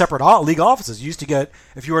used to have separate league offices. You used to get,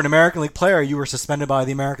 if you were an American League player, you were suspended by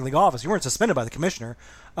the American League office. You weren't suspended by the commissioner.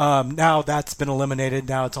 Now that's been eliminated.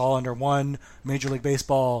 Now it's all under one Major League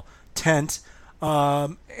Baseball tent.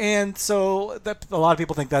 And so that a lot of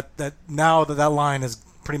people think that now that line is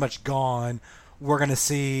pretty much gone, we're going to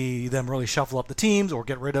see them really shuffle up the teams or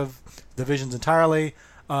get rid of divisions entirely,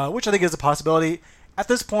 which I think is a possibility. At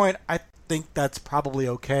this point, I think that's probably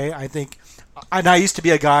okay. I used to be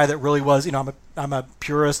a guy that really was, I'm a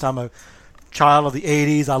purist. I'm a child of the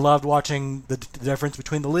 80s. I loved watching the difference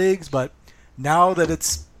between the leagues, but now that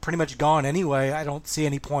it's pretty much gone anyway, I don't see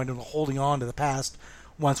any point in holding on to the past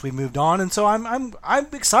once we moved on. And so I'm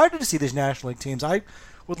excited to see these National League teams. I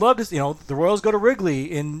would love to, the Royals go to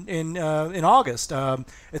Wrigley in August.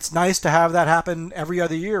 It's nice to have that happen every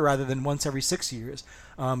other year rather than once every 6 years.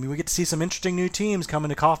 We get to see some interesting new teams coming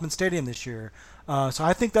to Kauffman Stadium this year. So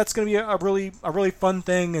I think that's going to be a really fun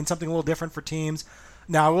thing and something a little different for teams.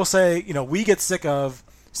 Now, I will say, we get sick of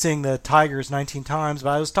seeing the Tigers 19 times, but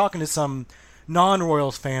I was talking to some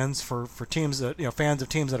non-Royals fans for teams that, fans of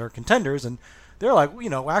teams that are contenders, and they're like,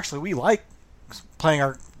 actually we like playing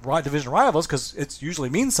our division rivals because it usually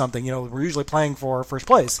means something. We're usually playing for first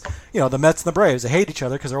place. The Mets and the Braves, they hate each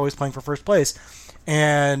other because they're always playing for first place.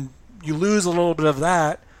 And you lose a little bit of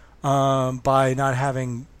that by not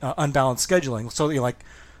having unbalanced scheduling. So,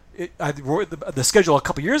 the schedule a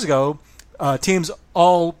couple years ago, teams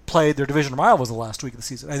all played their division rivals the last week of the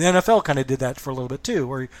season. And the NFL kind of did that for a little bit too,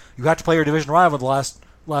 where you have to play your division rival the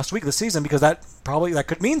last week of the season because that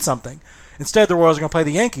could mean something. Instead, the Royals are going to play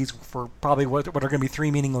the Yankees for probably what are going to be 3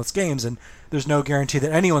 meaningless games, and there's no guarantee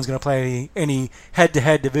that anyone's going to play any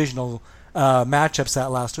head-to-head divisional matchups that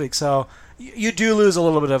last week. So you do lose a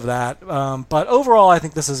little bit of that. But overall, I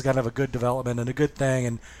think this is kind of a good development and a good thing,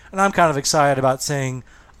 and I'm kind of excited about seeing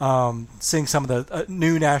some of the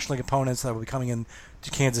new National League opponents that will be coming in to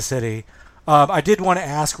Kansas City. I did want to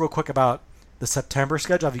ask real quick about the September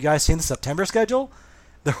schedule. Have you guys seen the September schedule?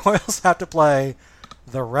 The Royals have to play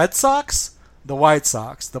the Red Sox, the White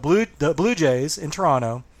Sox, the Blue Jays in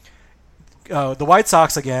Toronto, the White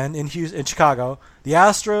Sox again in Chicago, the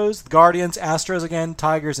Astros, the Guardians, Astros again,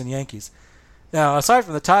 Tigers, and Yankees. Now, aside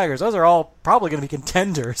from the Tigers, those are all probably going to be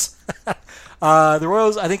contenders. The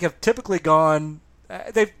Royals, I think, have typically gone.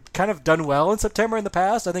 They've kind of done well in September in the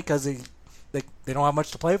past. I think because they don't have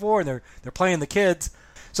much to play for, and they're playing the kids.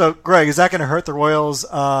 So, Greg, is that going to hurt the Royals'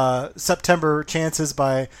 September chances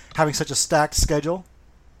by having such a stacked schedule?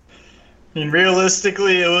 I mean,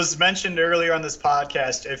 realistically, it was mentioned earlier on this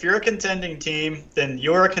podcast, if you're a contending team, then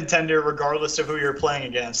you're a contender regardless of who you're playing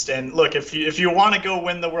against. And look, if you want to go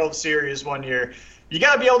win the World Series one year, you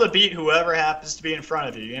got to be able to beat whoever happens to be in front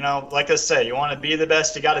of you. Like I say, you want to be the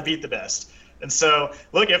best, you got to beat the best. And so,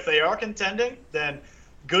 look, if they are contending, then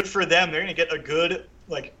good for them. They're going to get a good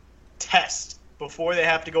test before they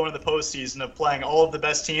have to go into the postseason of playing all of the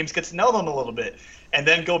best teams, get to know them a little bit, and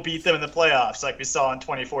then go beat them in the playoffs like we saw in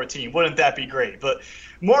 2014. Wouldn't that be great? But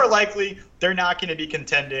more likely, they're not going to be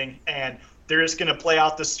contending, and they're just going to play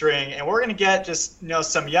out the string. And we're going to get just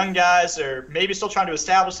some young guys, or maybe still trying to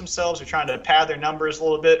establish themselves, or trying to pad their numbers a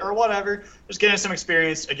little bit, or whatever. Just getting some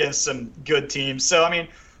experience against some good teams. So, I mean,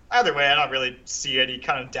 either way, I don't really see any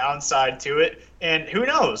kind of downside to it. And who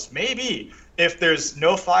knows? Maybe if there's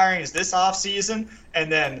no firings this offseason,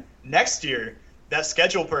 and then next year that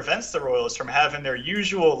schedule prevents the Royals from having their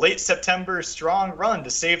usual late September strong run to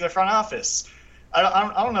save their front office.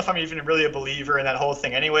 I don't know if I'm even really a believer in that whole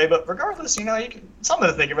thing anyway, but regardless, something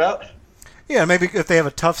to think about. Yeah, maybe if they have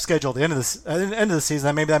a tough schedule at the end of the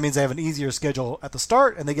season, maybe that means they have an easier schedule at the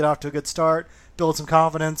start, and they get off to a good start, build some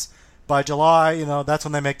confidence. By July, that's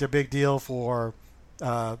when they make their big deal for,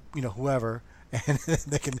 whoever, and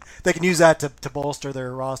they can use that to bolster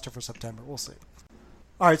their roster for September. We'll see.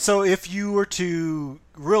 All right, so if you were to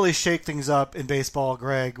really shake things up in baseball,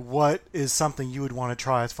 Greg, what is something you would want to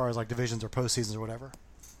try as far as divisions or postseasons or whatever?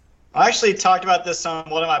 I actually talked about this on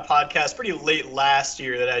one of my podcasts pretty late last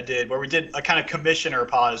year that I did, where we did a kind of commissioner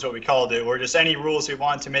pod is what we called it, where just any rules we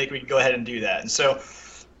wanted to make, we could go ahead and do that. And so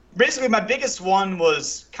basically my biggest one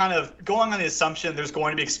was kind of going on the assumption there's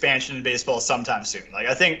going to be expansion in baseball sometime soon.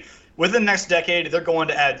 I think within the next decade, they're going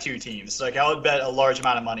to add 2 teams. I would bet a large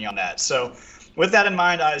amount of money on that. So with that in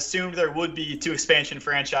mind, I assumed there would be 2 expansion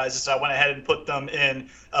franchises. So I went ahead and put them in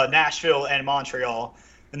Nashville and Montreal.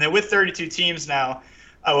 And then with 32 teams now,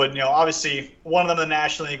 I would, obviously one of them in the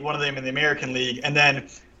National League, one of them in the American League, and then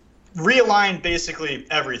realign basically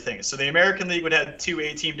everything. So the American League would have 2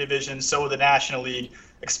 8-team divisions, so would the National League,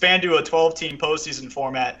 expand to a 12-team postseason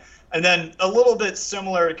format, and then a little bit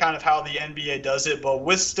similar to kind of how the NBA does it, but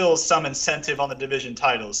with still some incentive on the division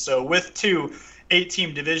titles. So with 2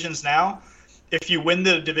 8-team divisions now, if you win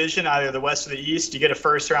the division, either the West or the East, you get a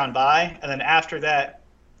first-round bye, and then after that,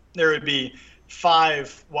 there would be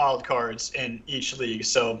 5 wild cards in each league,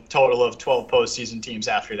 so total of 12 postseason teams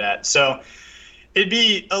after that. So it'd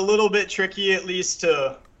be a little bit tricky at least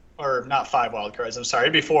or not 5 wild cards, I'm sorry.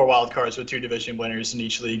 It'd be 4 wild cards with 2 division winners in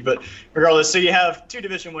each league. But regardless, so you have 2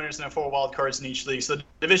 division winners and then 4 wild cards in each league. So the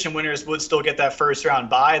division winners would still get that first round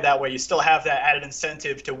bye. That way you still have that added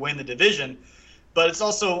incentive to win the division. But it's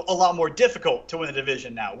also a lot more difficult to win the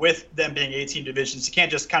division now. With them being 18 divisions, you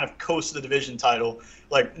can't just kind of coast to the division title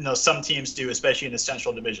like some teams do, especially in the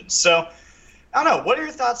Central Division. So I don't know. What are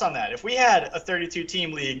your thoughts on that? If we had a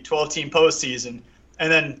 32-team league, 12-team postseason,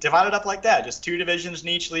 and then divide it up like that, just 2 divisions in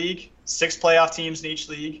each league, 6 playoff teams in each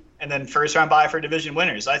league, and then first round bye for division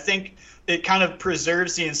winners, I think it kind of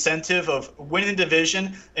preserves the incentive of winning the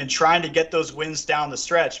division and trying to get those wins down the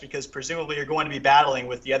stretch, because presumably you're going to be battling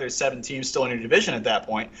with the other 7 teams still in your division at that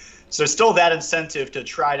point. So still that incentive to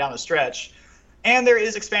try down the stretch. And there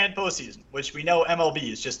is expanded postseason, which we know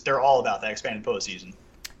MLB is just, they're all about that expanded postseason.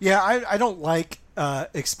 Yeah, I don't like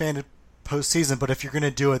expanded postseason, but if you're going to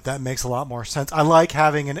do it, that makes a lot more sense. I like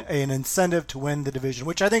having an incentive to win the division,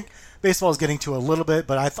 which I think baseball is getting to a little bit,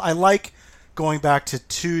 but I like going back to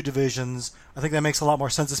 2 divisions. I think that makes a lot more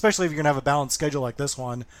sense, especially if you're going to have a balanced schedule like this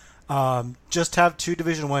one. Just have 2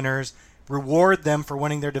 division winners, reward them for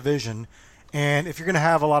winning their division, and if you're going to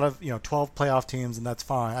have a lot of 12 playoff teams, and that's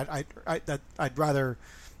fine. I'd rather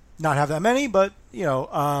not have that many, but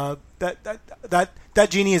that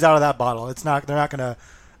genie is out of that bottle. It's not. They're not going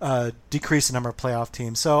to decrease the number of playoff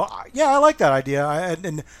teams. So yeah, I like that idea,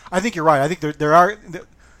 and I think you're right. I think there are.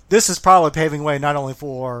 This is probably paving way not only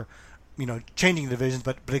for changing divisions,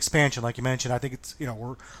 but expansion, like you mentioned. I think it's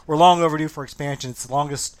we're long overdue for expansion. It's the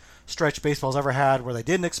longest stretch baseball's ever had where they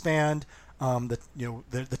didn't expand.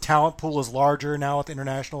 The talent pool is larger now at the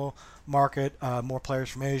international market. More players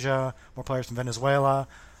from Asia, more players from Venezuela.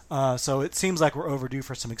 So it seems like we're overdue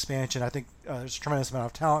for some expansion. I think there's a tremendous amount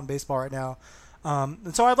of talent in baseball right now.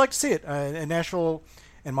 And so I'd like to see it in Nashville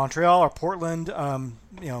and Montreal or Portland,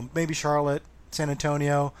 maybe Charlotte, San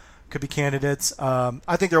Antonio could be candidates.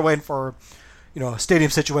 I think they're waiting for, stadium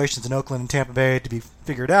situations in Oakland and Tampa Bay to be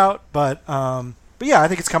figured out. But yeah, I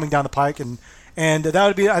think it's coming down the pike, and that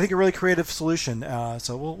would be, I think, a really creative solution.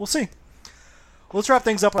 So we'll see. Let's wrap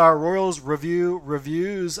things up with our Royals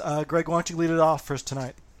reviews. Greg, why don't you lead it off for us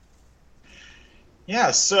tonight?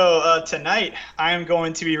 Yeah, so tonight I'm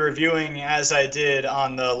going to be reviewing, as I did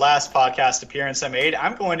on the last podcast appearance I made,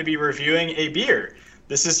 I'm going to be reviewing a beer.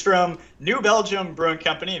 This is from New Belgium Brewing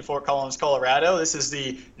Company in Fort Collins, Colorado. This is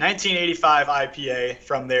the 1985 IPA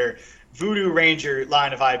from their Voodoo Ranger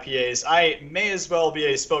line of IPAs. I may as well be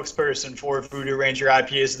a spokesperson for Voodoo Ranger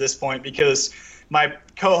IPAs at this point, because my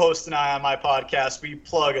co-host and I on my podcast, we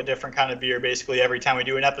plug a different kind of beer basically every time we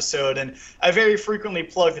do an episode, and I very frequently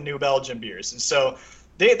plug the New Belgium beers. And so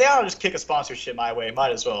they ought to just kick a sponsorship my way,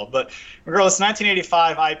 might as well. But regardless,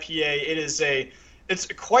 1985 IPA, it's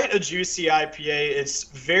quite a juicy IPA. It's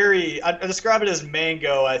I describe it as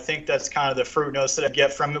mango. I think that's kind of the fruit notes that I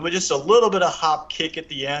get from it, with just a little bit of hop kick at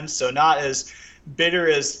the end, so not as bitter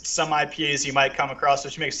as some IPAs you might come across,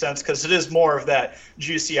 which makes sense because it is more of that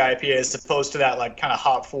juicy IPA as opposed to that like kind of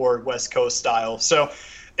hop forward West Coast style. So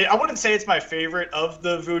I wouldn't say it's my favorite of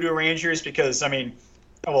the Voodoo Rangers, because I've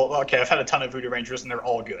had a ton of Voodoo Rangers and they're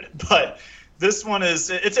all good, but this one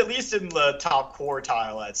it's at least in the top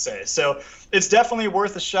quartile, I'd say. So it's definitely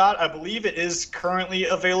worth a shot. I believe it is currently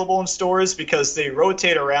available in stores because they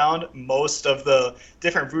rotate around most of the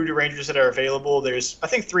different Voodoo Rangers that are available. There's, I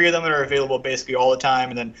think, 3 of them that are available basically all the time.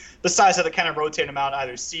 And then besides that, they kind of rotate them out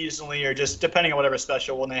either seasonally or just depending on whatever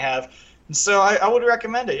special one they have. And so I would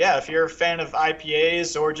recommend it. Yeah, if you're a fan of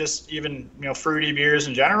IPAs or just even fruity beers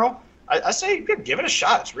in general, I say give it a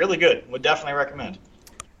shot. It's really good. Would definitely recommend.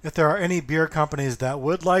 If there are any beer companies that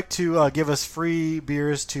would like to give us free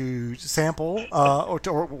beers to sample,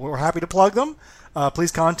 or we're happy to plug them,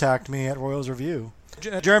 please contact me at Royals Review.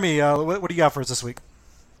 Jeremy, what do you got for us this week?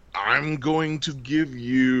 I'm going to give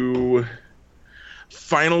you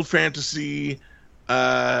Final Fantasy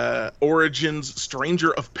Origins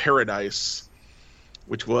Stranger of Paradise,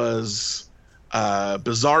 which was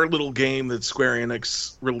bizarre little game that Square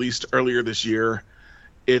Enix released earlier this year.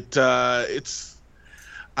 It's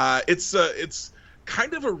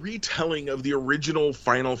kind of a retelling of the original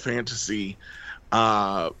Final Fantasy,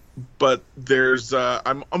 but there's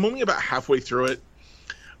I'm only about halfway through it,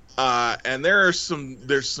 and there's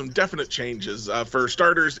some definite changes. For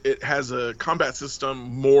starters, it has a combat system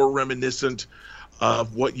more reminiscent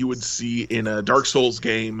of what you would see in a Dark Souls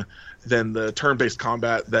game than the turn-based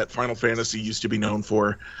combat that Final Fantasy used to be known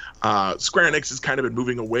for. Square Enix has kind of been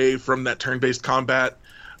moving away from that turn-based combat,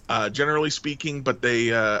 generally speaking, but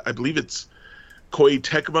they, I believe it's Koei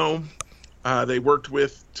Tecmo, they worked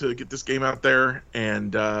with to get this game out there,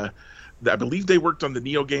 and I believe they worked on the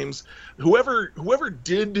Neo games. Whoever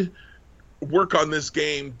did work on this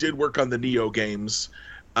game did work on the Neo games,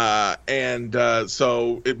 and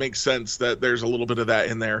so it makes sense that there's a little bit of that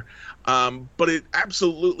in there. But it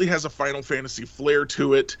absolutely has a Final Fantasy flair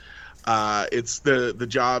to it. It's the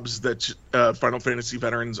jobs that Final Fantasy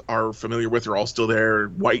veterans are familiar with are all still there.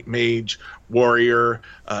 White Mage, Warrior,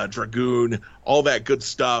 Dragoon, all that good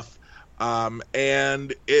stuff.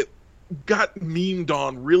 And it got memed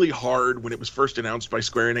on really hard when it was first announced by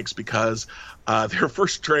Square Enix because their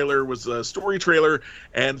first trailer was a story trailer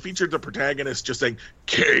and featured the protagonist just saying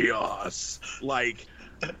chaos like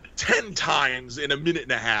 10 times in a minute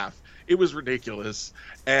and a half. It was ridiculous.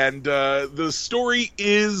 And the story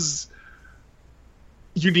is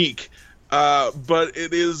unique, but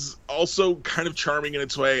it is also kind of charming in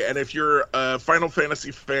its way. And if you're a Final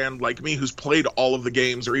Fantasy fan like me who's played all of the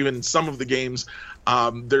games or even some of the games,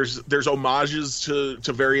 there's homages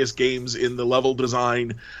to various games in the level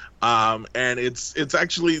design, and it's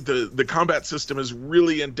actually the combat system is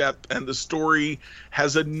really in depth, and the story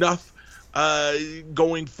has enough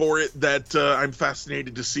going for it that I'm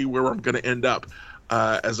fascinated to see where I'm going to end up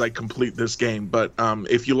as I complete this game. But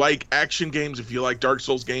if you like action games, if you like Dark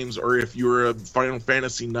Souls games, or if you're a Final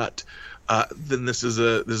Fantasy nut, then this is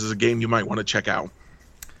a game you might want to check out.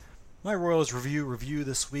 My Royals review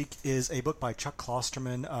this week is a book by Chuck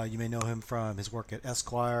Klosterman. You may know him from his work at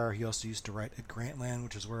Esquire. He also used to write at Grantland,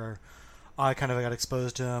 which is where I kind of got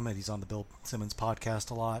exposed to him, and he's on the Bill Simmons podcast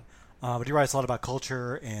a lot. But he writes a lot about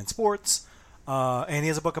culture and sports. And he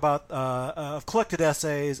has a book about of collected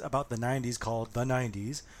essays about the 90s called The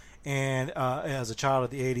 90s. And as a child of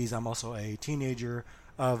the 80s, I'm also a teenager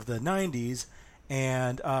of the 90s.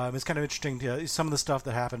 And it's kind of interesting to some of the stuff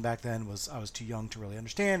that happened back then I was too young to really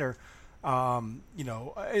understand, or some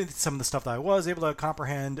of the stuff that I was able to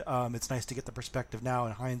comprehend. It's nice to get the perspective now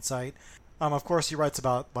in hindsight. Of course, he writes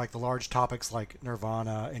about like the large topics like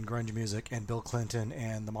Nirvana and grunge music and Bill Clinton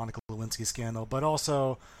and the Monica Lewinsky scandal, but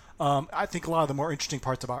also I think a lot of the more interesting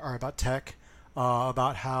parts are about tech,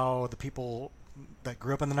 about how the people that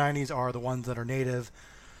grew up in the 90s are the ones that are native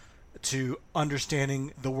to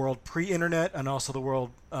understanding the world pre-internet and also the world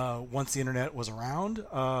once the internet was around.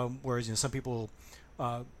 Whereas some people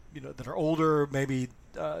that are older maybe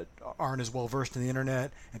aren't as well versed in the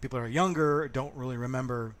internet, and people that are younger don't really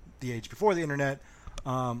remember the age before the internet.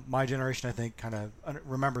 My generation, I think, kind of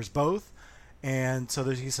remembers both, and so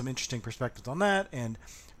there's some interesting perspectives on that. And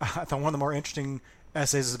I thought one of the more interesting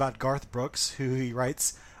essays is about Garth Brooks, who he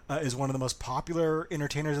writes is one of the most popular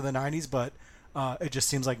entertainers of the 90s, but it just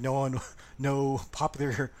seems like no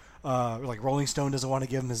popular, like Rolling Stone doesn't want to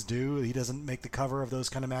give him his due. He doesn't make the cover of those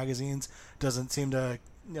kind of magazines, doesn't seem to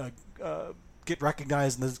get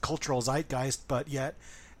recognized in the cultural zeitgeist, but yet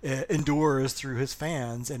endures through his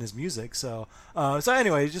fans and his music. So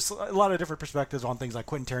anyway, just a lot of different perspectives on things like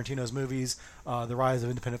Quentin Tarantino's movies, the rise of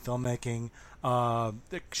independent filmmaking,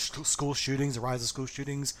 the school shootings, the rise of school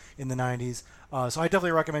shootings in the 90s. So I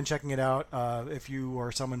definitely recommend checking it out if you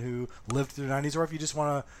are someone who lived through the 90s, or if you just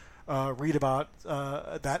want to read about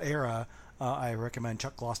that era. I recommend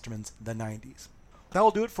Chuck Klosterman's The 90s. That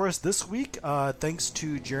will do it for us this week. Thanks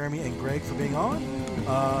to Jeremy and Greg for being on.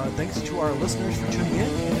 Thanks to our listeners for tuning in,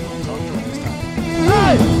 and we'll talk to you next time.